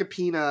Joseph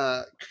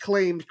Tacopina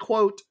claimed,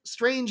 quote,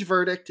 strange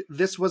verdict.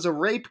 This was a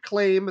rape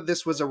claim.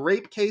 This was a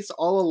rape case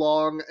all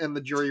along, and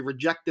the jury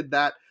rejected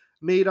that.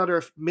 Made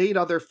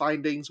other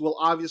findings. Will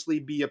obviously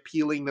be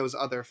appealing those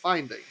other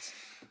findings,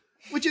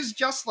 which is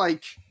just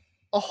like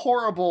a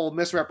horrible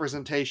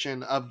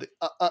misrepresentation of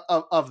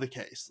the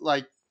case.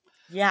 Like,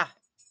 yeah,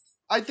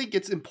 I think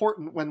it's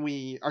important when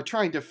we are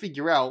trying to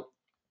figure out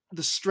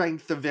the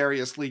strength of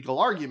various legal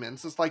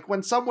arguments. It's like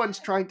when someone's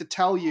trying to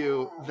tell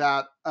you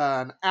that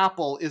an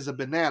apple is a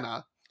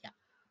banana,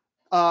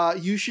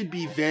 you should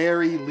be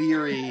very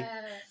leery.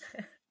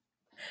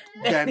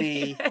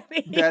 Benny.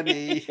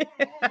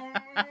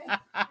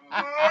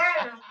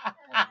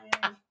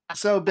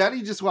 So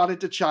Benny just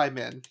wanted to chime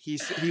in. He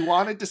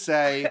wanted to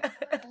say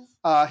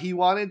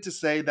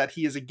that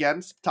he is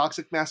against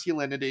toxic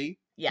masculinity.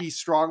 Yeah. He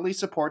strongly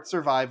supports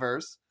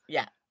survivors.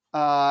 Yeah.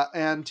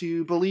 And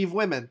to believe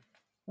women.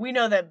 We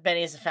know that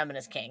Benny is a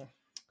feminist king.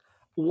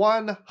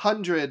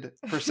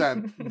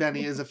 100%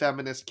 Benny is a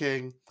feminist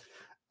king.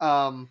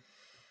 And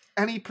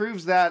he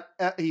proves that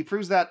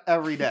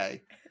every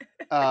day.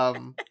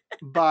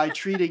 By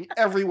treating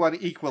everyone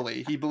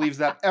equally. He believes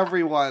that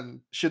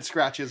everyone should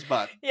scratch his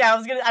butt. Yeah,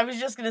 I was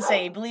just gonna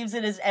say, he believes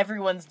it is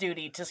everyone's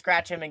duty to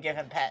scratch him and give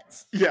him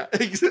pets. Yeah,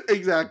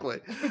 exactly.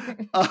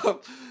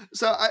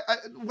 So I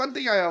one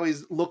thing I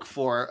always look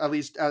for, at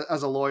least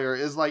as a lawyer,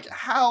 is like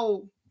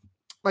how,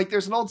 like,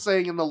 there's an old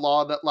saying in the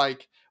law that,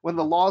 like, when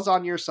the law's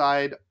on your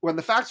side, when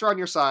the facts are on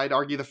your side,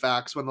 argue the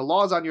facts. When the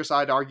law's on your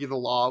side, argue the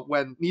law.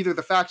 When neither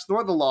the facts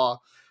nor the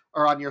law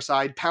are on your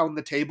side, pound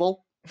the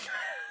table.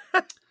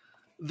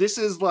 This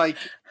is, like,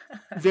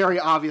 very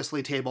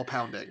obviously table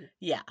pounding.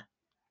 Yeah.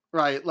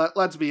 Right?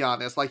 Let's be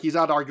honest. Like, he's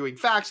not arguing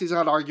facts. He's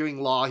not arguing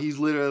law. He's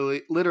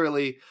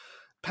literally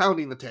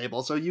pounding the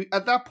table. So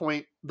at that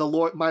point,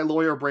 my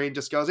lawyer brain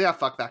just goes, yeah,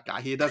 fuck that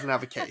guy. He doesn't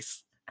have a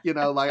case.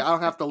 Like, I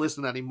don't have to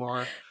listen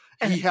anymore.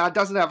 He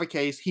doesn't have a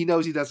case. He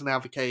knows he doesn't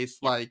have a case.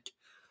 Like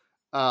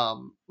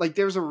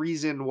there's a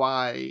reason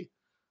why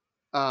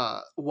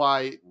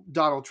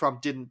Donald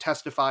Trump didn't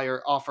testify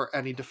or offer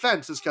any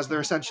defense is because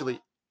there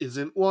essentially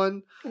isn't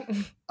one.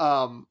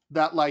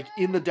 That, like,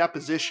 in the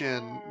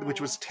deposition,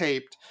 which was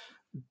taped,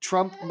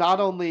 Trump not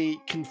only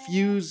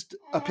confused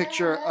a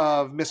picture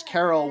of Miss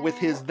Carroll with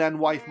his then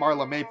wife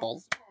Marla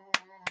Maples.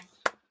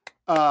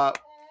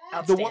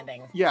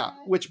 Outstanding.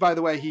 Which, by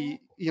the way, he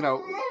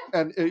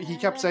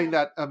kept saying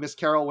that Miss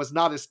Carroll was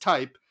not his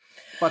type,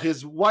 but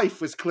his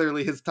wife was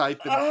clearly his type,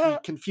 and he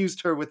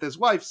confused her with his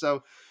wife.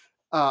 So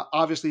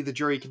obviously the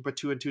jury can put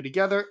two and two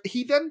together.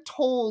 He then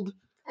told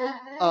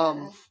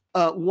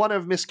one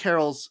of Miss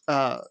Carroll's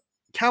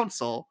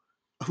counsel,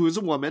 who is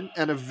a woman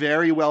and a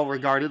very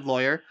well-regarded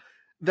lawyer,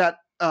 that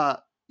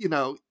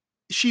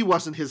she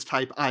wasn't his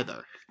type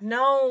either.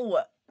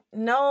 No,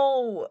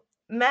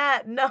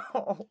 Matt,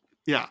 no.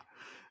 Yeah,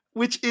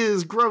 which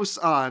is gross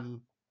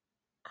on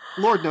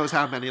Lord knows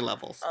how many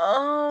levels.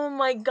 Oh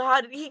my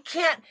God,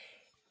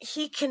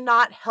 he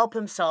cannot help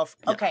himself.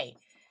 Yeah. Okay,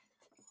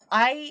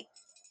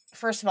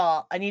 first of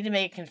all, I need to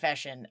make a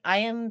confession. I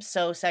am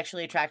so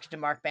sexually attracted to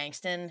Mark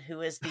Bankston,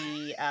 who is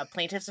the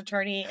plaintiff's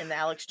attorney in the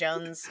Alex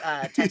Jones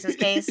Texas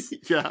case.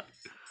 Yeah.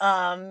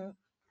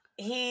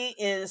 He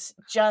is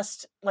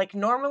just, like,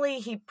 normally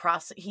he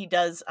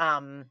does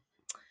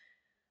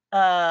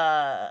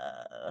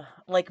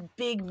like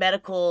big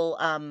medical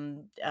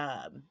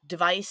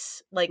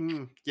device, like,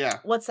 yeah.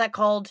 What's that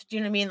called? Do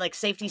you know what I mean? Like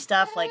safety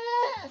stuff, like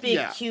big,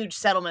 huge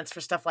settlements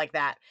for stuff like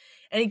that.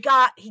 And he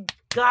got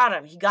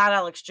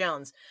Alex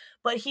Jones.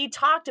 But he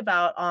talked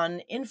about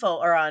on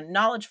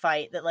Knowledge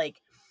Fight that,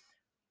 like,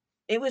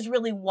 it was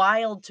really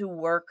wild to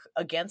work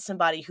against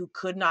somebody who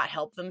could not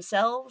help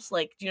themselves.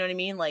 Like, do you know what I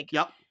mean? Like,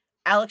 yep.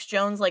 Alex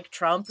Jones, like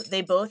Trump,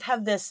 they both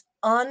have this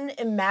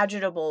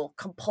unimaginable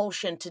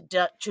compulsion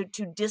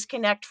to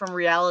disconnect from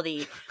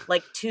reality,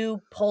 like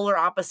two polar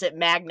opposite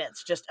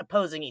magnets just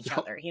opposing each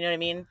other. You know what I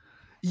mean?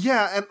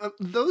 Yeah, and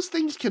those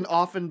things can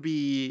often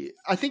be.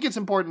 I think it's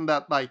important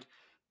that, like,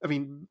 I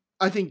mean,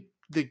 I think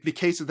the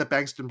cases that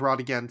Bankston brought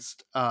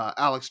against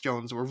Alex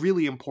Jones were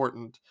really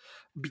important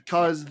Yeah.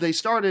 because they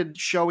started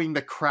showing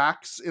the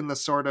cracks in the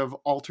sort of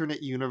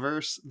alternate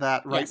universe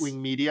that right Yes.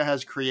 wing media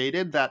has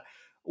created. That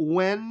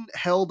when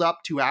held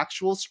up to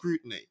actual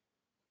scrutiny,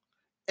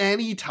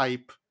 any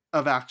type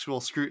of actual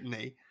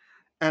scrutiny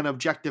and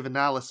objective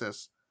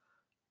analysis,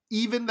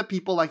 even the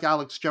people like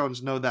Alex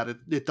Jones know that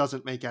it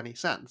doesn't make any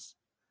sense.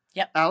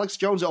 Yep. Alex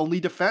Jones'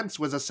 only defense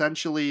was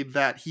essentially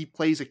that he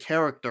plays a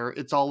character,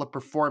 it's all a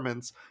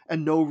performance,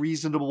 and no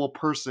reasonable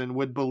person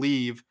would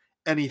believe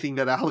anything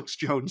that Alex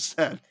Jones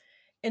said.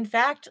 In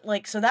fact,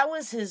 like, so that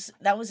was his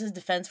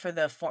defense for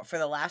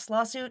the last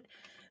lawsuit.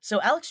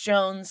 So Alex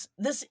Jones,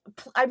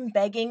 I am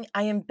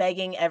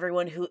begging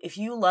everyone who, if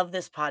you love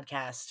this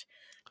podcast,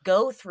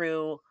 go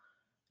through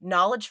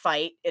Knowledge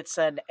Fight. It's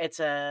a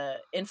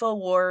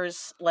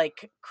InfoWars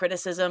like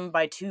criticism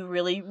by two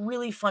really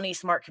really funny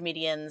smart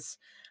comedians.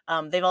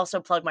 They've also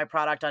plugged my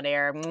product on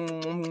air.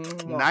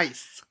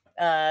 Nice.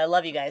 I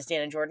love you guys,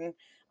 Dan and Jordan.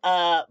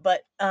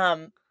 But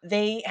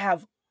they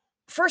have.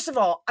 First of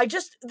all,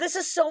 this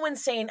is so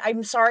insane.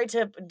 I'm sorry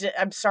to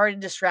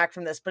distract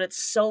from this, but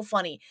it's so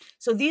funny.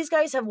 So these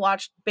guys have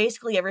watched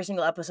basically every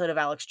single episode of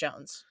the Alex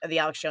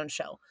Jones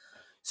show.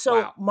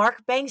 So Wow.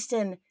 Mark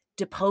Bankston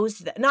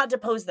not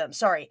deposed them,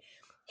 sorry.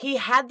 He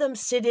had them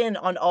sit in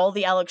on all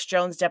the Alex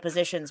Jones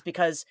depositions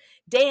because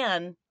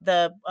Dan,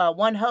 the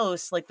one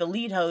host, like the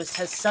lead host,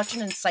 has such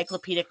an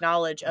encyclopedic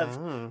knowledge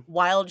of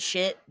wild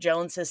shit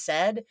Jones has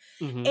said.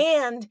 Mm-hmm.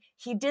 And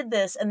he did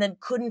this and then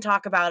couldn't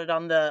talk about it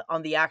on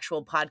the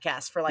actual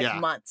podcast for like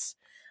months.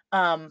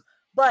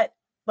 But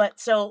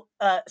so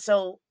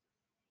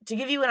to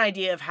give you an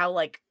idea of how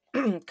like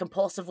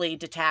compulsively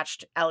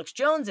detached Alex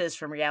Jones is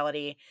from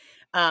reality,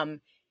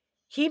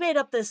 he made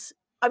up this,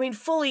 I mean,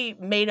 fully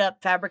made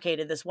up,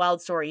 fabricated this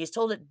wild story. He's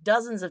told it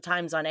dozens of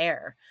times on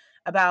air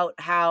about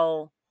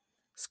how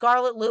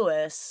Scarlett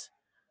Lewis,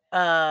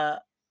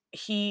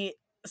 he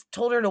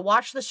told her to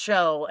watch the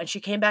show, and she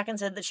came back and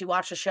said that she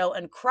watched the show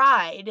and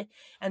cried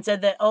and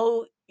said that,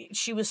 oh,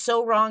 she was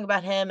so wrong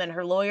about him and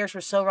her lawyers were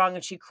so wrong,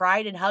 and she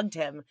cried and hugged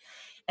him.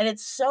 And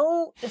it's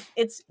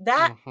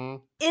that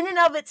in and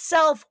of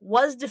itself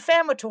was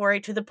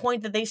defamatory to the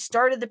point that they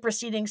started the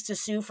proceedings to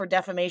sue for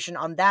defamation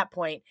on that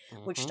point,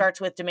 which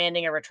starts with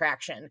demanding a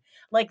retraction.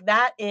 Like,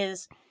 that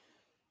is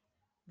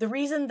the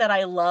reason that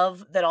I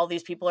love that all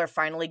these people are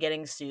finally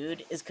getting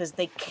sued, is because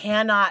they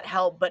cannot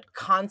help but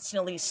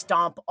constantly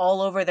stomp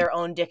all over their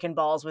own dick and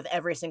balls with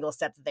every single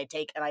step that they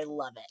take, and I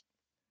love it.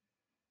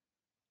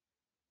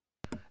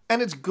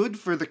 And it's good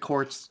for the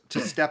courts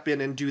to step in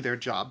and do their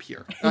job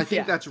here. I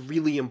think that's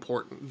really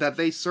important, that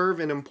they serve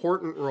an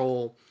important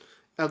role,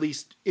 at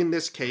least in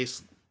this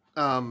case,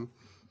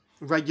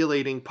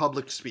 regulating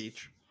public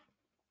speech,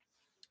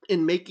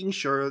 in making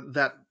sure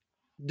that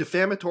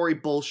defamatory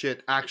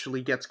bullshit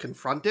actually gets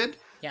confronted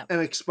and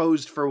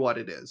exposed for what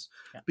it is.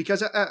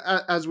 Because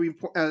as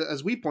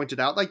we pointed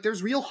out, like,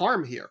 there's real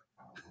harm here.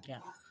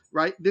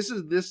 Right? This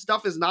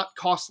stuff is not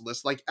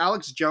costless. Like,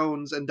 Alex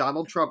Jones and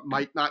Donald Trump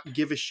might not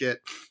give a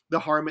shit the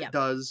harm it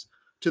does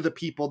to the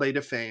people they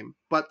defame,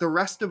 but the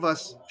rest of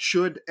us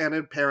should, and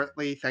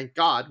apparently, thank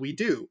God, we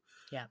do.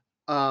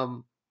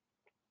 And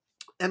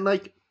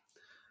like,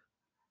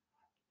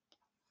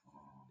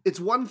 it's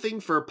one thing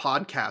for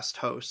podcast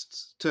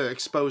hosts to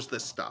expose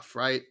this stuff,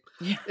 right?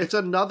 It's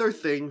another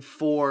thing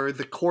for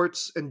the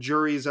courts and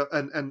juries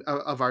and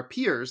of our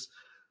peers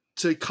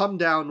to come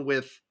down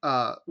with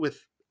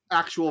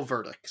actual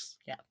verdicts.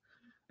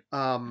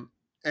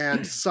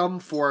 And some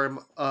form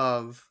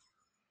of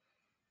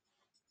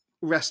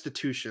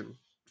restitution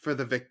for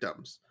the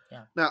victims.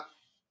 Now,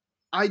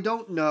 I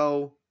don't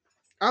know.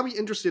 I'll be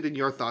interested in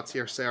your thoughts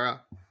here,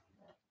 Sarah.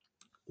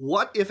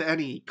 What, if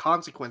any,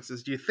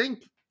 consequences do you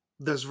think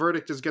this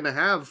verdict is going to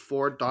have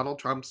for Donald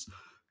Trump's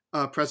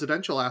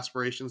presidential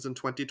aspirations in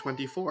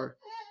 2024?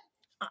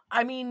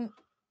 I mean,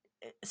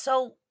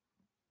 so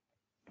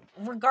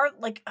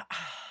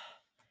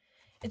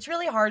it's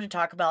really hard to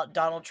talk about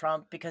Donald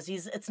Trump because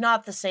it's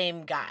not the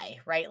same guy,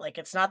 right? Like,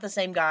 it's not the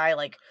same guy.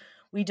 Like,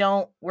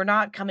 we're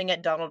not coming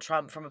at Donald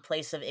Trump from a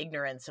place of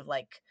ignorance of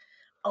like,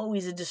 oh,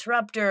 he's a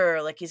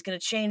disruptor, like he's going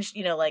to change,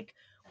 like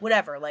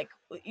whatever. Like,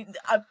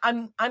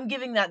 I'm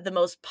giving that the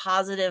most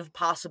positive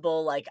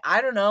possible, like,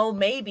 I don't know,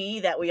 maybe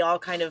that we all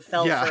kind of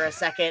felt for a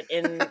second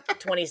in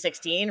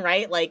 2016,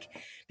 right? Like,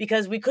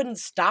 because we couldn't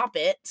stop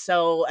it.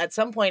 So at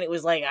some point it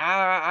was like,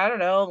 I don't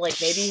know, like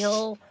maybe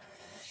he'll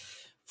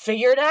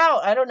figure it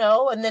out. I don't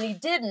know. And then he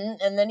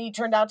didn't. And then he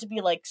turned out to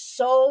be like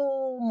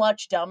so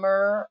much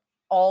dumber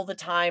all the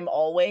time,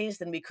 always,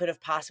 than we could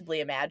have possibly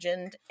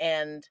imagined.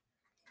 And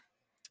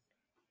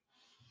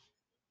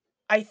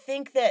I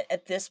think that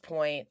at this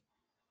point,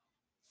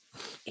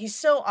 he's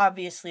so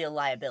obviously a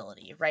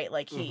liability, right?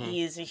 Like Mm-hmm.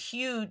 he is a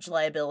huge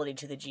liability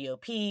to the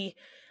GOP.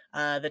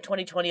 The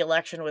 2020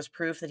 election was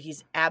proof that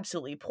he's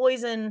absolutely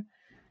poison.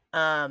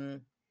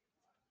 Um,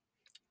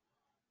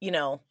 you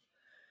know,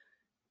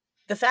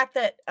 the fact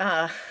that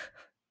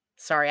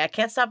sorry, I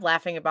can't stop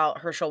laughing about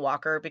Herschel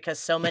Walker because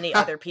so many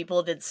other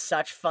people did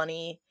such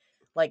funny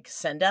like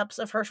send-ups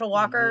of Herschel Mm-hmm.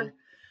 Walker.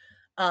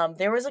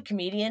 There was a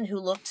comedian who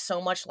looked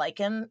so much like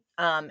him,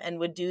 and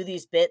would do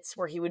these bits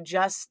where he would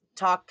just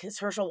talk his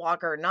Herschel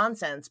Walker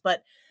nonsense.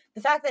 But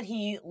the fact that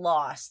he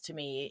lost to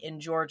me in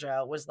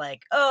Georgia was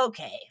like,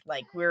 okay,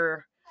 like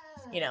we're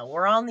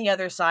on the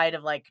other side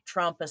of like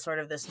Trump as sort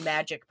of this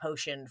magic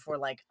potion for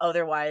like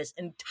otherwise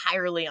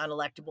entirely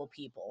unelectable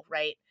people,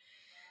 right?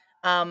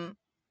 Um,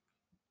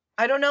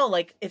 I don't know.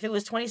 Like, if it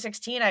was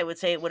 2016, I would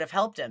say it would have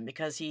helped him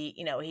because he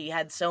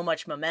had so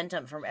much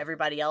momentum from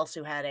everybody else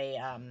who had a,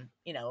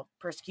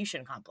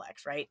 persecution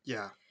complex, right?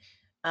 Yeah.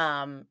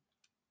 Um,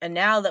 and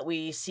now that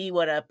we see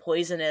what a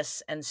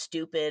poisonous and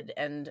stupid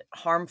and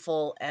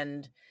harmful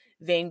and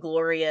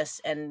vainglorious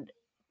and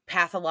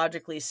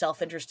pathologically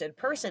self-interested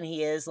person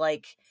he is,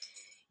 like,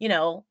 you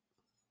know,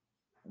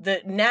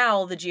 the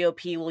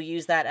GOP will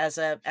use that as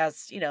a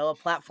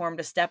platform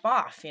to step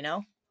off,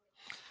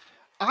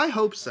 I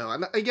hope so.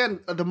 And again,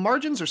 the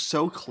margins are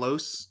so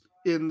close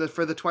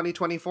for the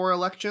 2024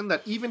 election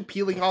that even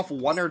peeling off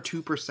 1 or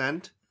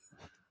 2%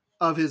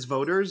 of his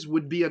voters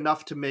would be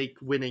enough to make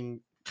winning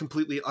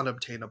completely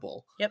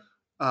unobtainable. Yep.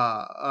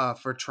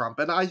 For Trump,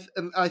 and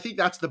I think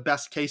that's the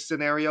best case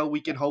scenario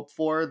we can hope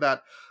for.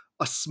 That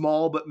a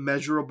small but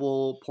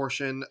measurable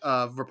portion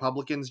of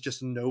Republicans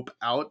just nope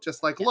out.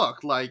 Just like,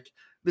 look, like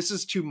this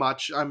is too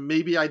much.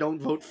 Maybe I don't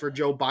vote for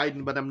Joe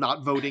Biden, but I'm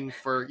not voting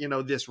for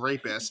this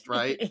rapist,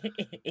 right?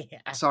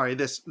 Yeah. Sorry,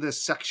 this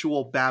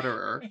sexual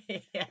batterer,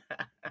 Yeah.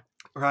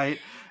 right?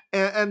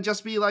 And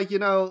just be like,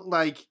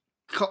 like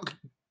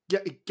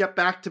get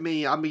back to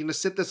me. I'm going to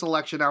sit this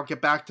election out.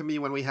 Get back to me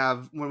when we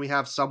have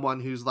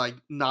someone who's like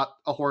not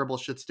a horrible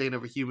shit stain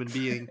of a human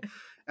being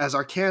as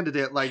our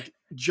candidate. Like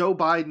Joe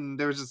Biden,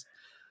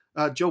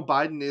 Joe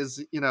Biden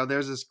is,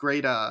 there's this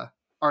great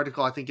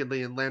article I think in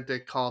the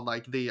Atlantic called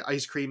like the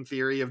ice cream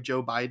theory of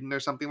Joe Biden or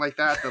something like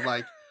that. That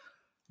like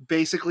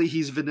basically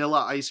he's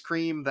vanilla ice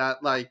cream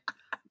that like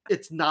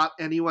it's not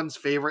anyone's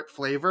favorite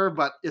flavor,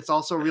 but it's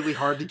also really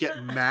hard to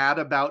get mad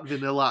about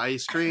vanilla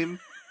ice cream.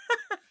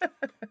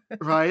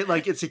 Right?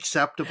 Like it's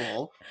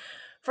acceptable.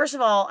 First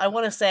of all, I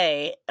want to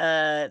say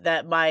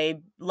that my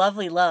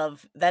lovely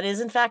love, that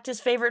is in fact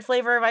his favorite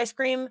flavor of ice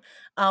cream,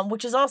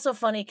 which is also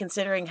funny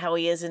considering how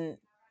he is in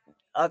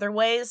other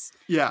ways.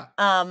 Yeah.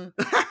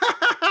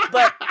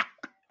 But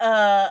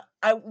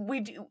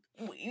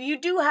you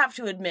do have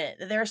to admit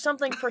that there's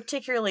something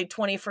particularly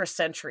 21st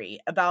century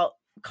about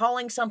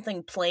calling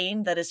something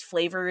plain that is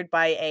flavored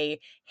by a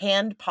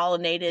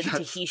hand-pollinated Yes.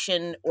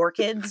 Tahitian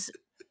orchids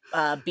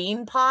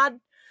bean pod.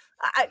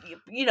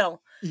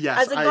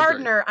 Yes, as a I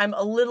gardener, agree. I'm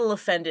a little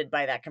offended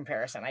by that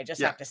comparison. I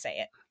just have to say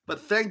it.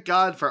 But thank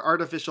God for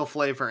artificial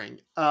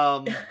flavoring.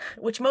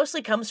 Which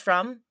mostly comes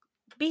from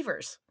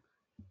beavers.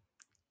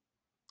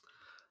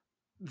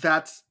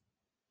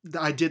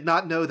 I did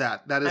not know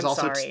that. That is I'm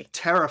also sorry.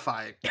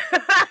 Terrifying.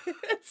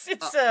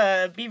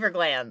 it's beaver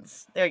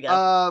glands. There you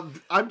go.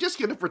 I'm just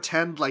gonna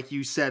pretend like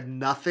you said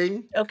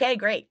nothing. Okay,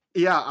 great.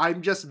 Yeah,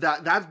 I'm just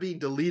that's being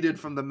deleted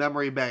from the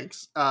memory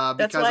banks.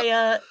 That's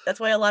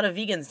why a lot of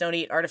vegans don't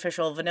eat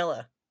artificial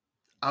vanilla.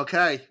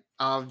 Okay.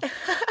 I'm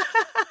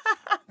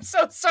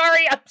so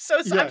sorry. I'm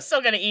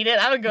still gonna eat it.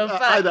 I'm gonna go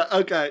fuck.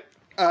 Okay.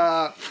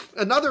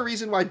 Another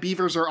reason why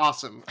beavers are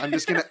awesome. I'm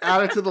just gonna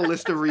add it to the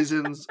list of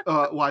reasons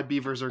why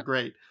beavers are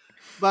great.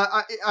 But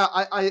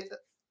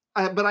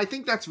I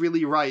think that's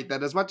really right.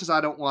 That as much as I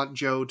don't want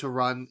Joe to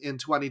run in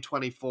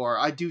 2024,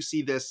 I do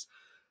see this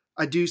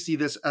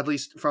at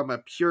least from a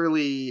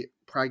purely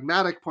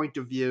pragmatic point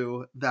of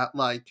view that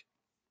like,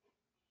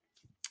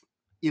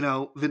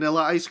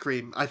 vanilla ice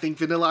cream. I think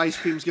vanilla ice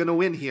cream's going to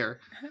win here.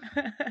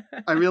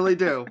 I really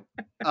do.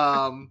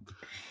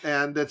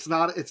 And it's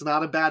not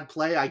a bad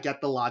play. I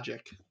get the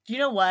logic. Do you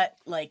know what?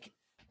 Like,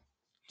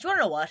 do you want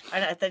to know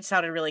what? That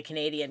sounded really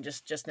Canadian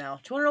just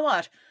now. Do you want to know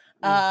what?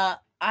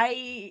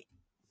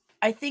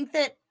 I think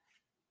that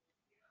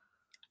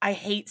I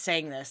hate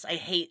saying this.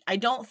 I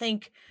don't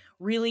think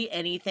really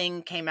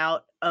anything came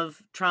out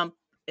of Trump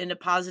in a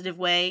positive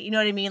way. You know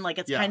what I mean? Like,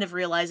 it's kind of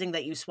realizing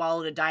that you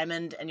swallowed a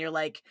diamond and you're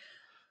like,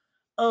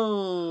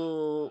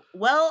 oh,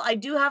 well, I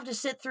do have to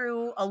sit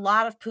through a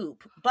lot of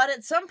poop, but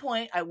at some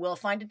point I will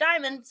find a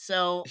diamond.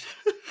 So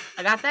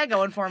I got that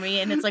going for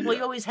me. And it's like, well,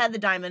 you always had the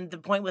diamond. The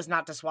point was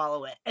not to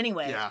swallow it.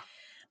 Anyway,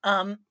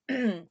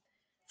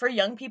 for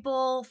young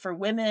people, for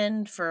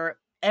women, for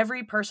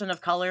every person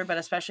of color, but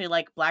especially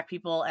like Black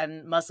people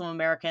and Muslim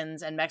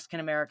Americans and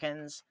Mexican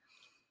Americans,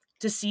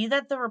 to see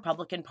that the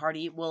Republican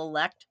Party will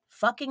elect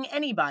fucking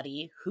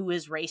anybody who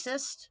is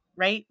racist,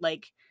 right?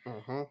 Like,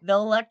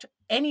 they'll elect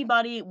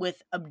anybody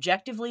with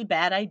objectively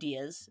bad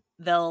ideas.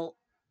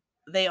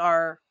 They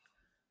are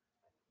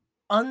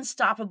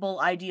unstoppable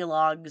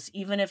ideologues,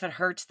 even if it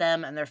hurts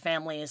them and their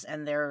families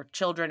and their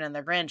children and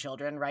their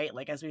grandchildren, right?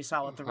 Like, as we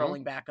saw with the Mhm.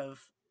 rolling back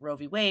of Roe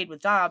v. Wade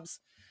with Dobbs.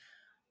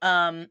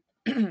 Um,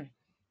 and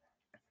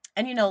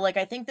like,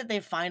 I think that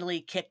they've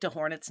finally kicked a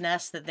hornet's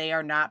nest that they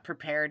are not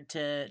prepared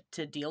to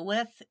deal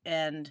with.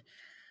 And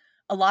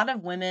a lot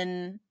of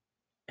women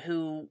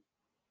who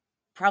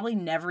probably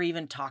never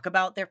even talk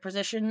about their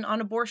position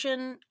on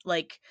abortion,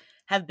 like,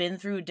 have been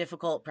through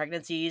difficult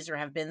pregnancies or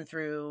have been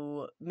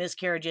through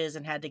miscarriages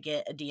and had to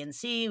get a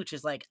DNC, which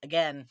is, like,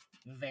 again,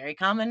 very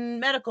common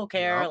medical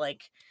care, Yep.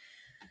 like,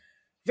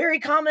 very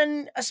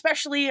common,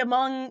 especially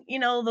among,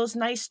 those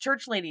nice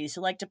church ladies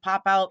who like to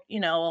pop out,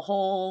 a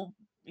whole,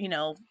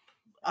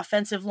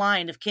 offensive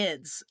line of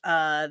kids.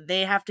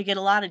 They have to get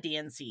a lot of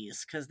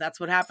DNCs because that's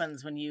what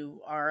happens when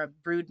you are a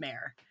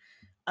broodmare.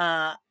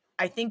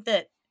 I think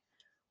that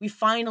we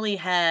finally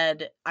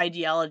had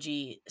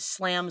ideology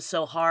slammed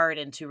so hard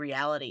into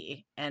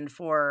reality, and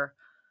for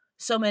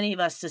so many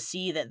of us to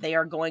see that they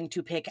are going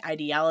to pick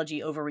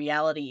ideology over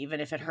reality, even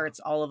if it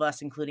hurts all of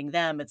us, including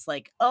them. It's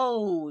like,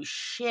 oh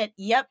shit,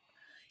 yep.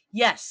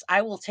 Yes,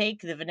 I will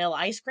take the vanilla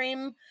ice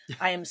cream.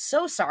 I am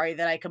so sorry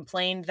that I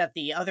complained that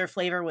the other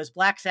flavor was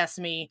black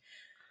sesame.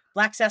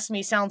 Black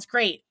sesame sounds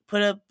great.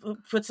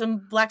 Put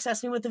some black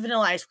sesame with the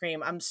vanilla ice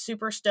cream. I'm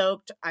super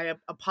stoked. I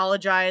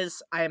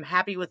apologize. I am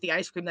happy with the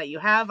ice cream that you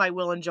have. I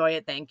will enjoy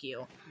it. Thank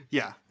you.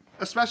 Yeah.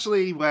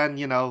 Especially when,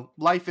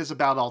 life is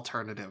about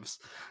alternatives.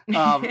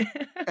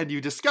 And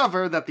you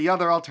discover that the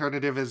other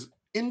alternative is,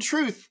 in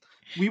truth,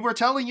 we were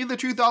telling you the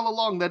truth all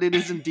along, that it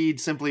is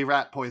indeed simply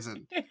rat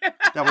poison.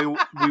 That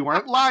we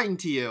weren't lying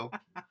to you.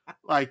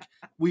 Like,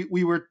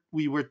 we were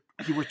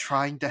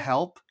trying to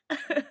help.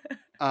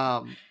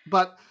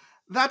 But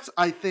that's,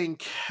 I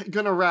think,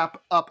 gonna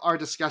wrap up our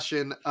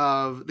discussion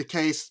of the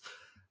case.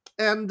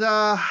 And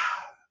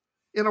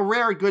in a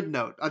rare good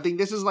note, I think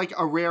this is like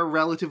a rare,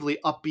 relatively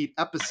upbeat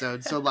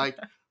episode. So, like,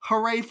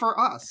 hooray for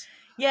us.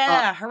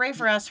 Yeah, hooray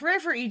for us. Hooray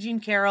for E. Jean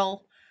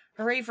Carroll.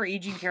 Hooray for E.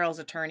 Jean Carroll's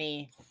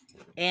attorney.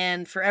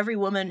 And for every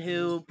woman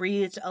who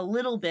breathed a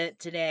little bit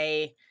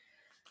today.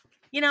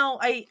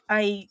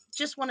 I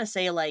just want to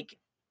say, like,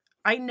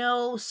 I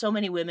know so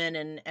many women,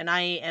 and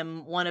I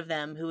am one of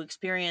them, who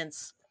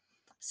experience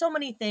so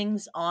many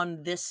things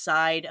on this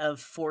side of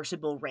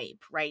forcible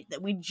rape, right?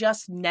 That we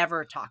just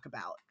never talk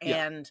about.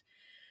 Yeah.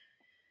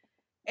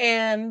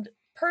 And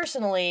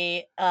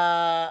personally,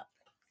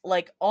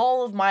 like,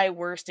 all of my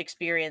worst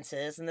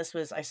experiences, and this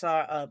was, I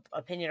saw a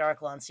opinion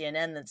article on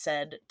CNN that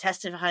said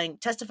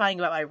testifying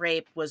about my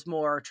rape was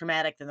more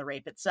traumatic than the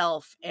rape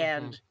itself.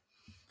 And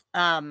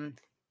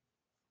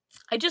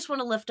I just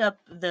want to lift up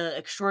the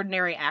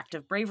extraordinary act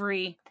of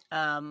bravery,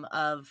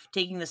 of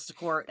taking this to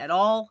court at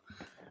all,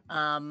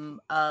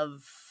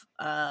 of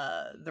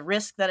the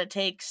risk that it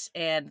takes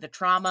and the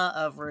trauma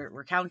of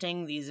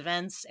recounting these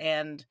events.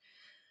 And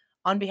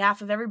on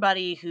behalf of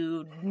everybody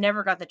who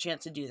never got the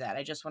chance to do that,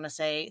 I just want to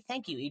say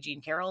thank you, E. Jean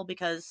Carroll,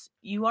 because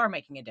you are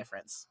making a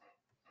difference.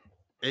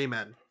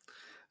 Amen.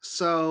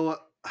 So,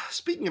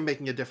 speaking of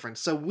making a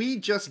difference, so we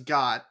just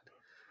got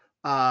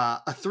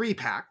a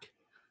 3-pack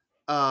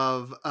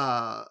of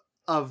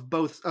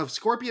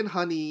Scorpion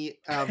Honey,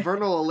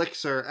 Vernal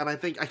Elixir, and I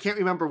can't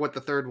remember what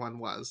the third one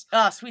was.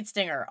 Sweet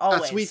Stinger,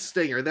 always. Sweet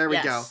Stinger, there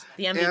we go.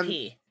 The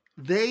MVP.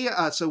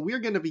 And so we're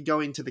going to be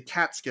going to the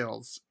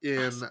Catskills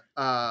in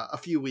a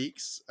few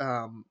weeks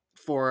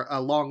for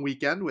a long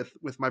weekend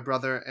with my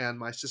brother and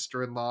my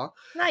sister-in-law.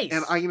 Nice.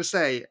 And I'm going to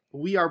say,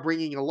 we are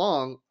bringing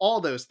along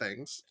all those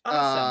things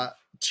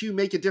to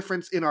make a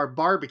difference in our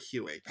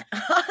barbecuing.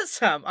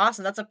 Awesome.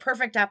 That's a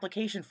perfect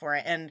application for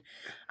it. And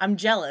I'm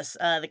jealous.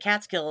 The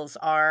Catskills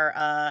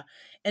are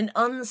an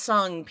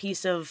unsung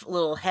piece of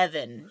little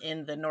heaven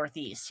in the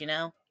Northeast,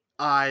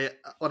 I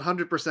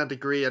 100%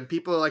 agree. And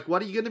people are like,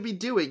 what are you going to be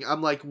doing?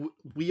 I'm like,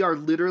 we are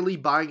literally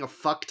buying a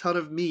fuck ton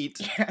of meat.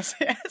 Yes.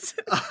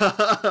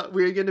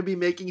 We're going to be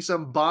making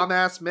some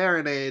bomb-ass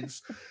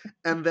marinades.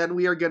 And then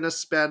we are going to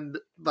spend,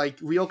 like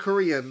real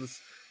Koreans,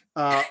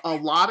 a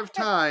lot of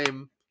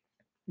time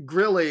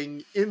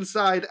grilling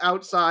inside,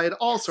 outside,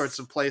 all sorts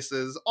of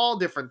places, all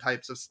different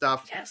types of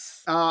stuff.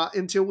 Yes.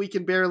 Until we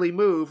can barely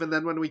move. And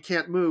then when we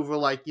can't move,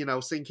 we'll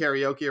sing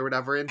karaoke or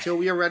whatever until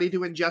we are ready to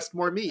ingest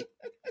more meat.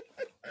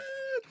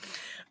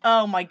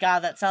 Oh my god,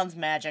 that sounds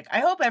magic. I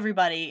hope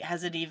everybody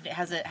has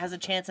a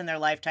chance in their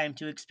lifetime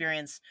to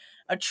experience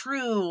a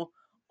true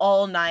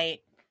all-night,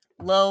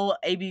 low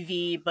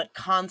ABV but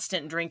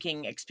constant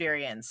drinking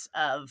experience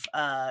of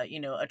a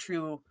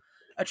true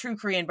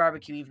Korean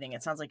barbecue evening.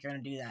 It sounds like you're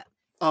going to do that.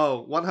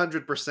 Oh,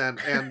 100%.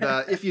 And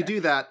if you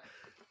do that,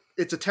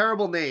 it's a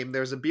terrible name.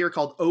 There's a beer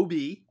called OB.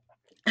 It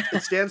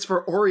stands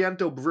for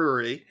Oriental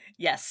Brewery.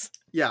 Yes.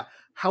 Yeah.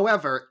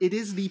 However, it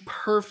is the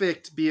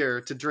perfect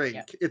beer to drink.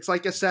 Yep. It's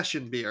like a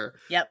session beer.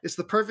 Yep. It's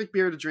the perfect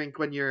beer to drink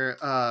when you're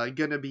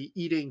going to be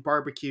eating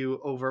barbecue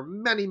over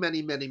many,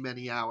 many, many,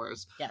 many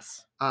hours.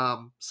 Yes.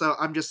 So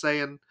I'm just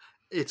saying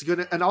it's going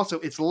to, and also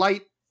it's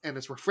light and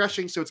it's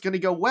refreshing. So it's going to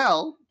go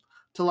well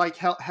to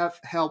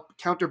help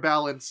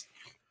counterbalance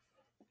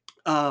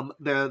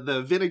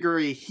the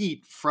vinegary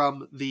heat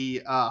from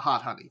the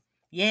hot honey.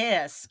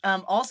 Yes.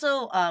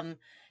 Also,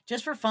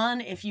 just for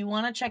fun, if you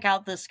want to check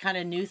out this kind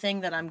of new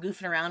thing that I'm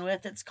goofing around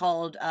with, it's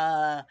called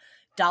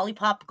Dolly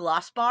Pop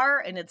Gloss Bar,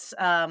 and it's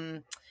a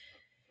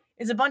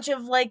bunch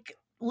of like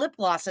lip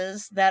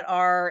glosses that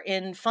are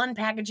in fun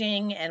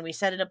packaging, and we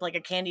set it up like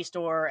a candy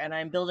store, and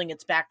I'm building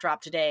its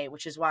backdrop today,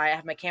 which is why I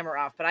have my camera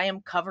off, but I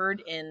am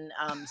covered in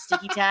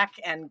sticky tack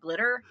and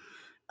glitter.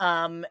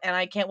 And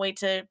I can't wait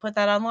to put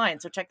that online.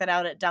 So check that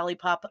out at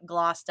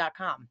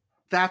dollypopgloss.com.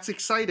 That's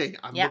exciting.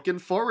 I'm Yeah. looking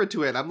forward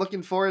to it. I'm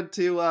looking forward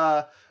to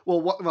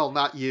well,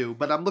 not you,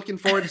 but I'm looking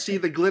forward to see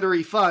the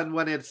glittery fun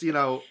when it's,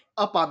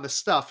 up on the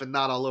stuff and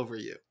not all over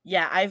you.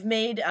 Yeah, I've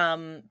made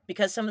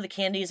because some of the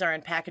candies are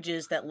in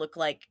packages that look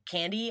like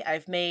candy.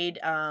 I've made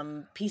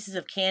pieces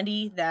of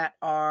candy that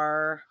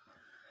are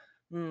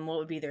what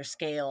would be their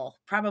scale?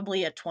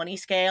 Probably a 20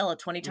 scale, a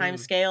 20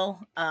 times scale.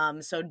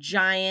 So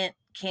giant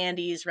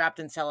candies wrapped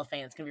in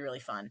cellophane. It's gonna be really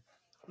fun.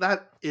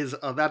 That is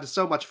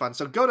so much fun.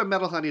 So go to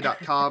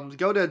metalhoney.com,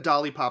 go to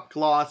Dolly Pop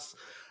Gloss,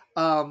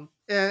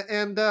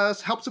 and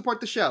help support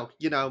the show.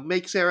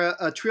 Make Sarah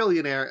a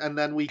trillionaire, and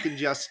then we can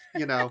just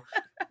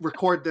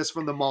record this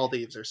from the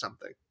Maldives or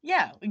something.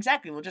 Yeah,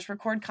 exactly. We'll just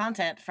record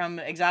content from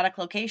exotic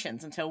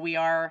locations until we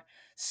are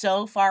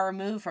so far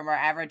removed from our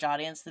average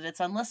audience that it's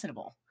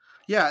unlistenable.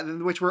 Yeah,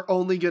 in which we're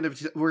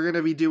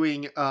gonna be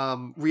doing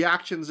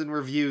reactions and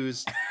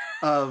reviews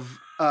of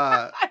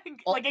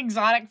like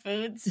exotic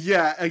foods.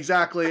 Yeah,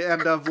 exactly,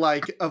 and of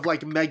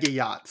mega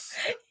yachts.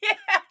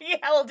 Yeah,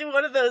 we'll do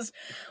one of those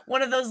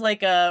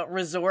like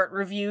resort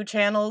review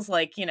channels,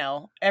 like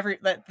the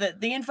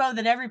info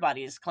that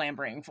everybody's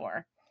clamoring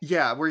for.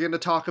 Yeah, we're gonna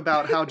talk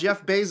about how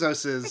Jeff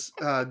Bezos's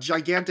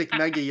gigantic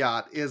mega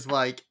yacht is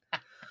like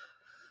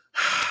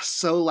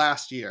so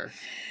last year.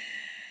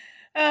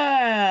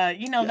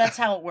 That's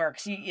how it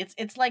works.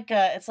 It's like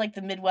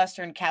the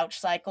Midwestern couch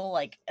cycle.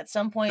 Like at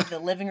some point, the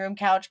living room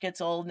couch gets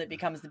old and it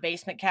becomes the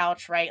basement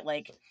couch, right?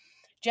 Like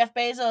Jeff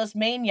Bezos'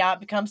 main yacht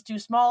becomes too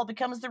small,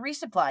 becomes the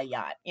resupply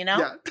yacht.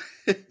 Yeah,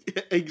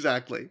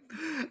 exactly.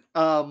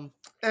 And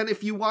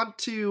if you want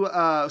to,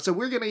 so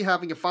we're going to be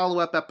having a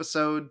follow-up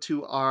episode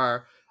to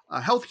our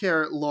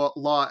healthcare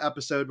law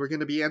episode. We're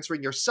going to be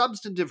answering your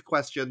substantive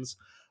questions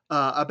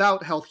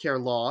about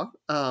healthcare law.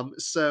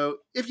 So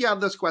if you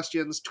have those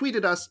questions, tweet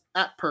at us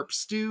at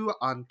perpstew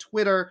on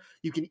Twitter.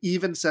 You can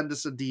even send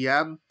us a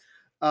DM,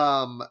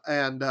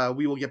 and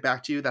we will get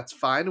back to you. That's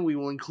fine. We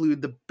will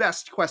include the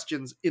best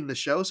questions in the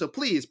show. So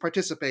please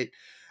participate.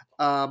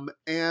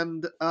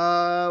 And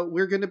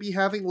we're going to be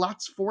having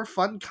lots more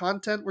fun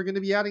content. We're going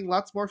to be adding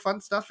lots more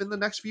fun stuff in the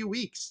next few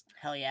weeks.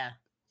 Hell yeah.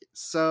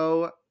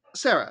 So,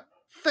 Sarah,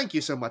 thank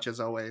you so much as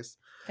always.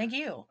 Thank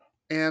you.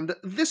 And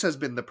this has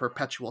been The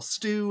Perpetual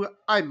Stew.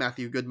 I'm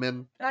Matthew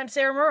Goodman. And I'm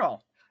Sarah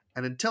Merle.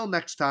 And until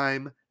next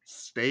time,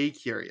 stay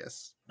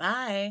curious.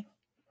 Bye.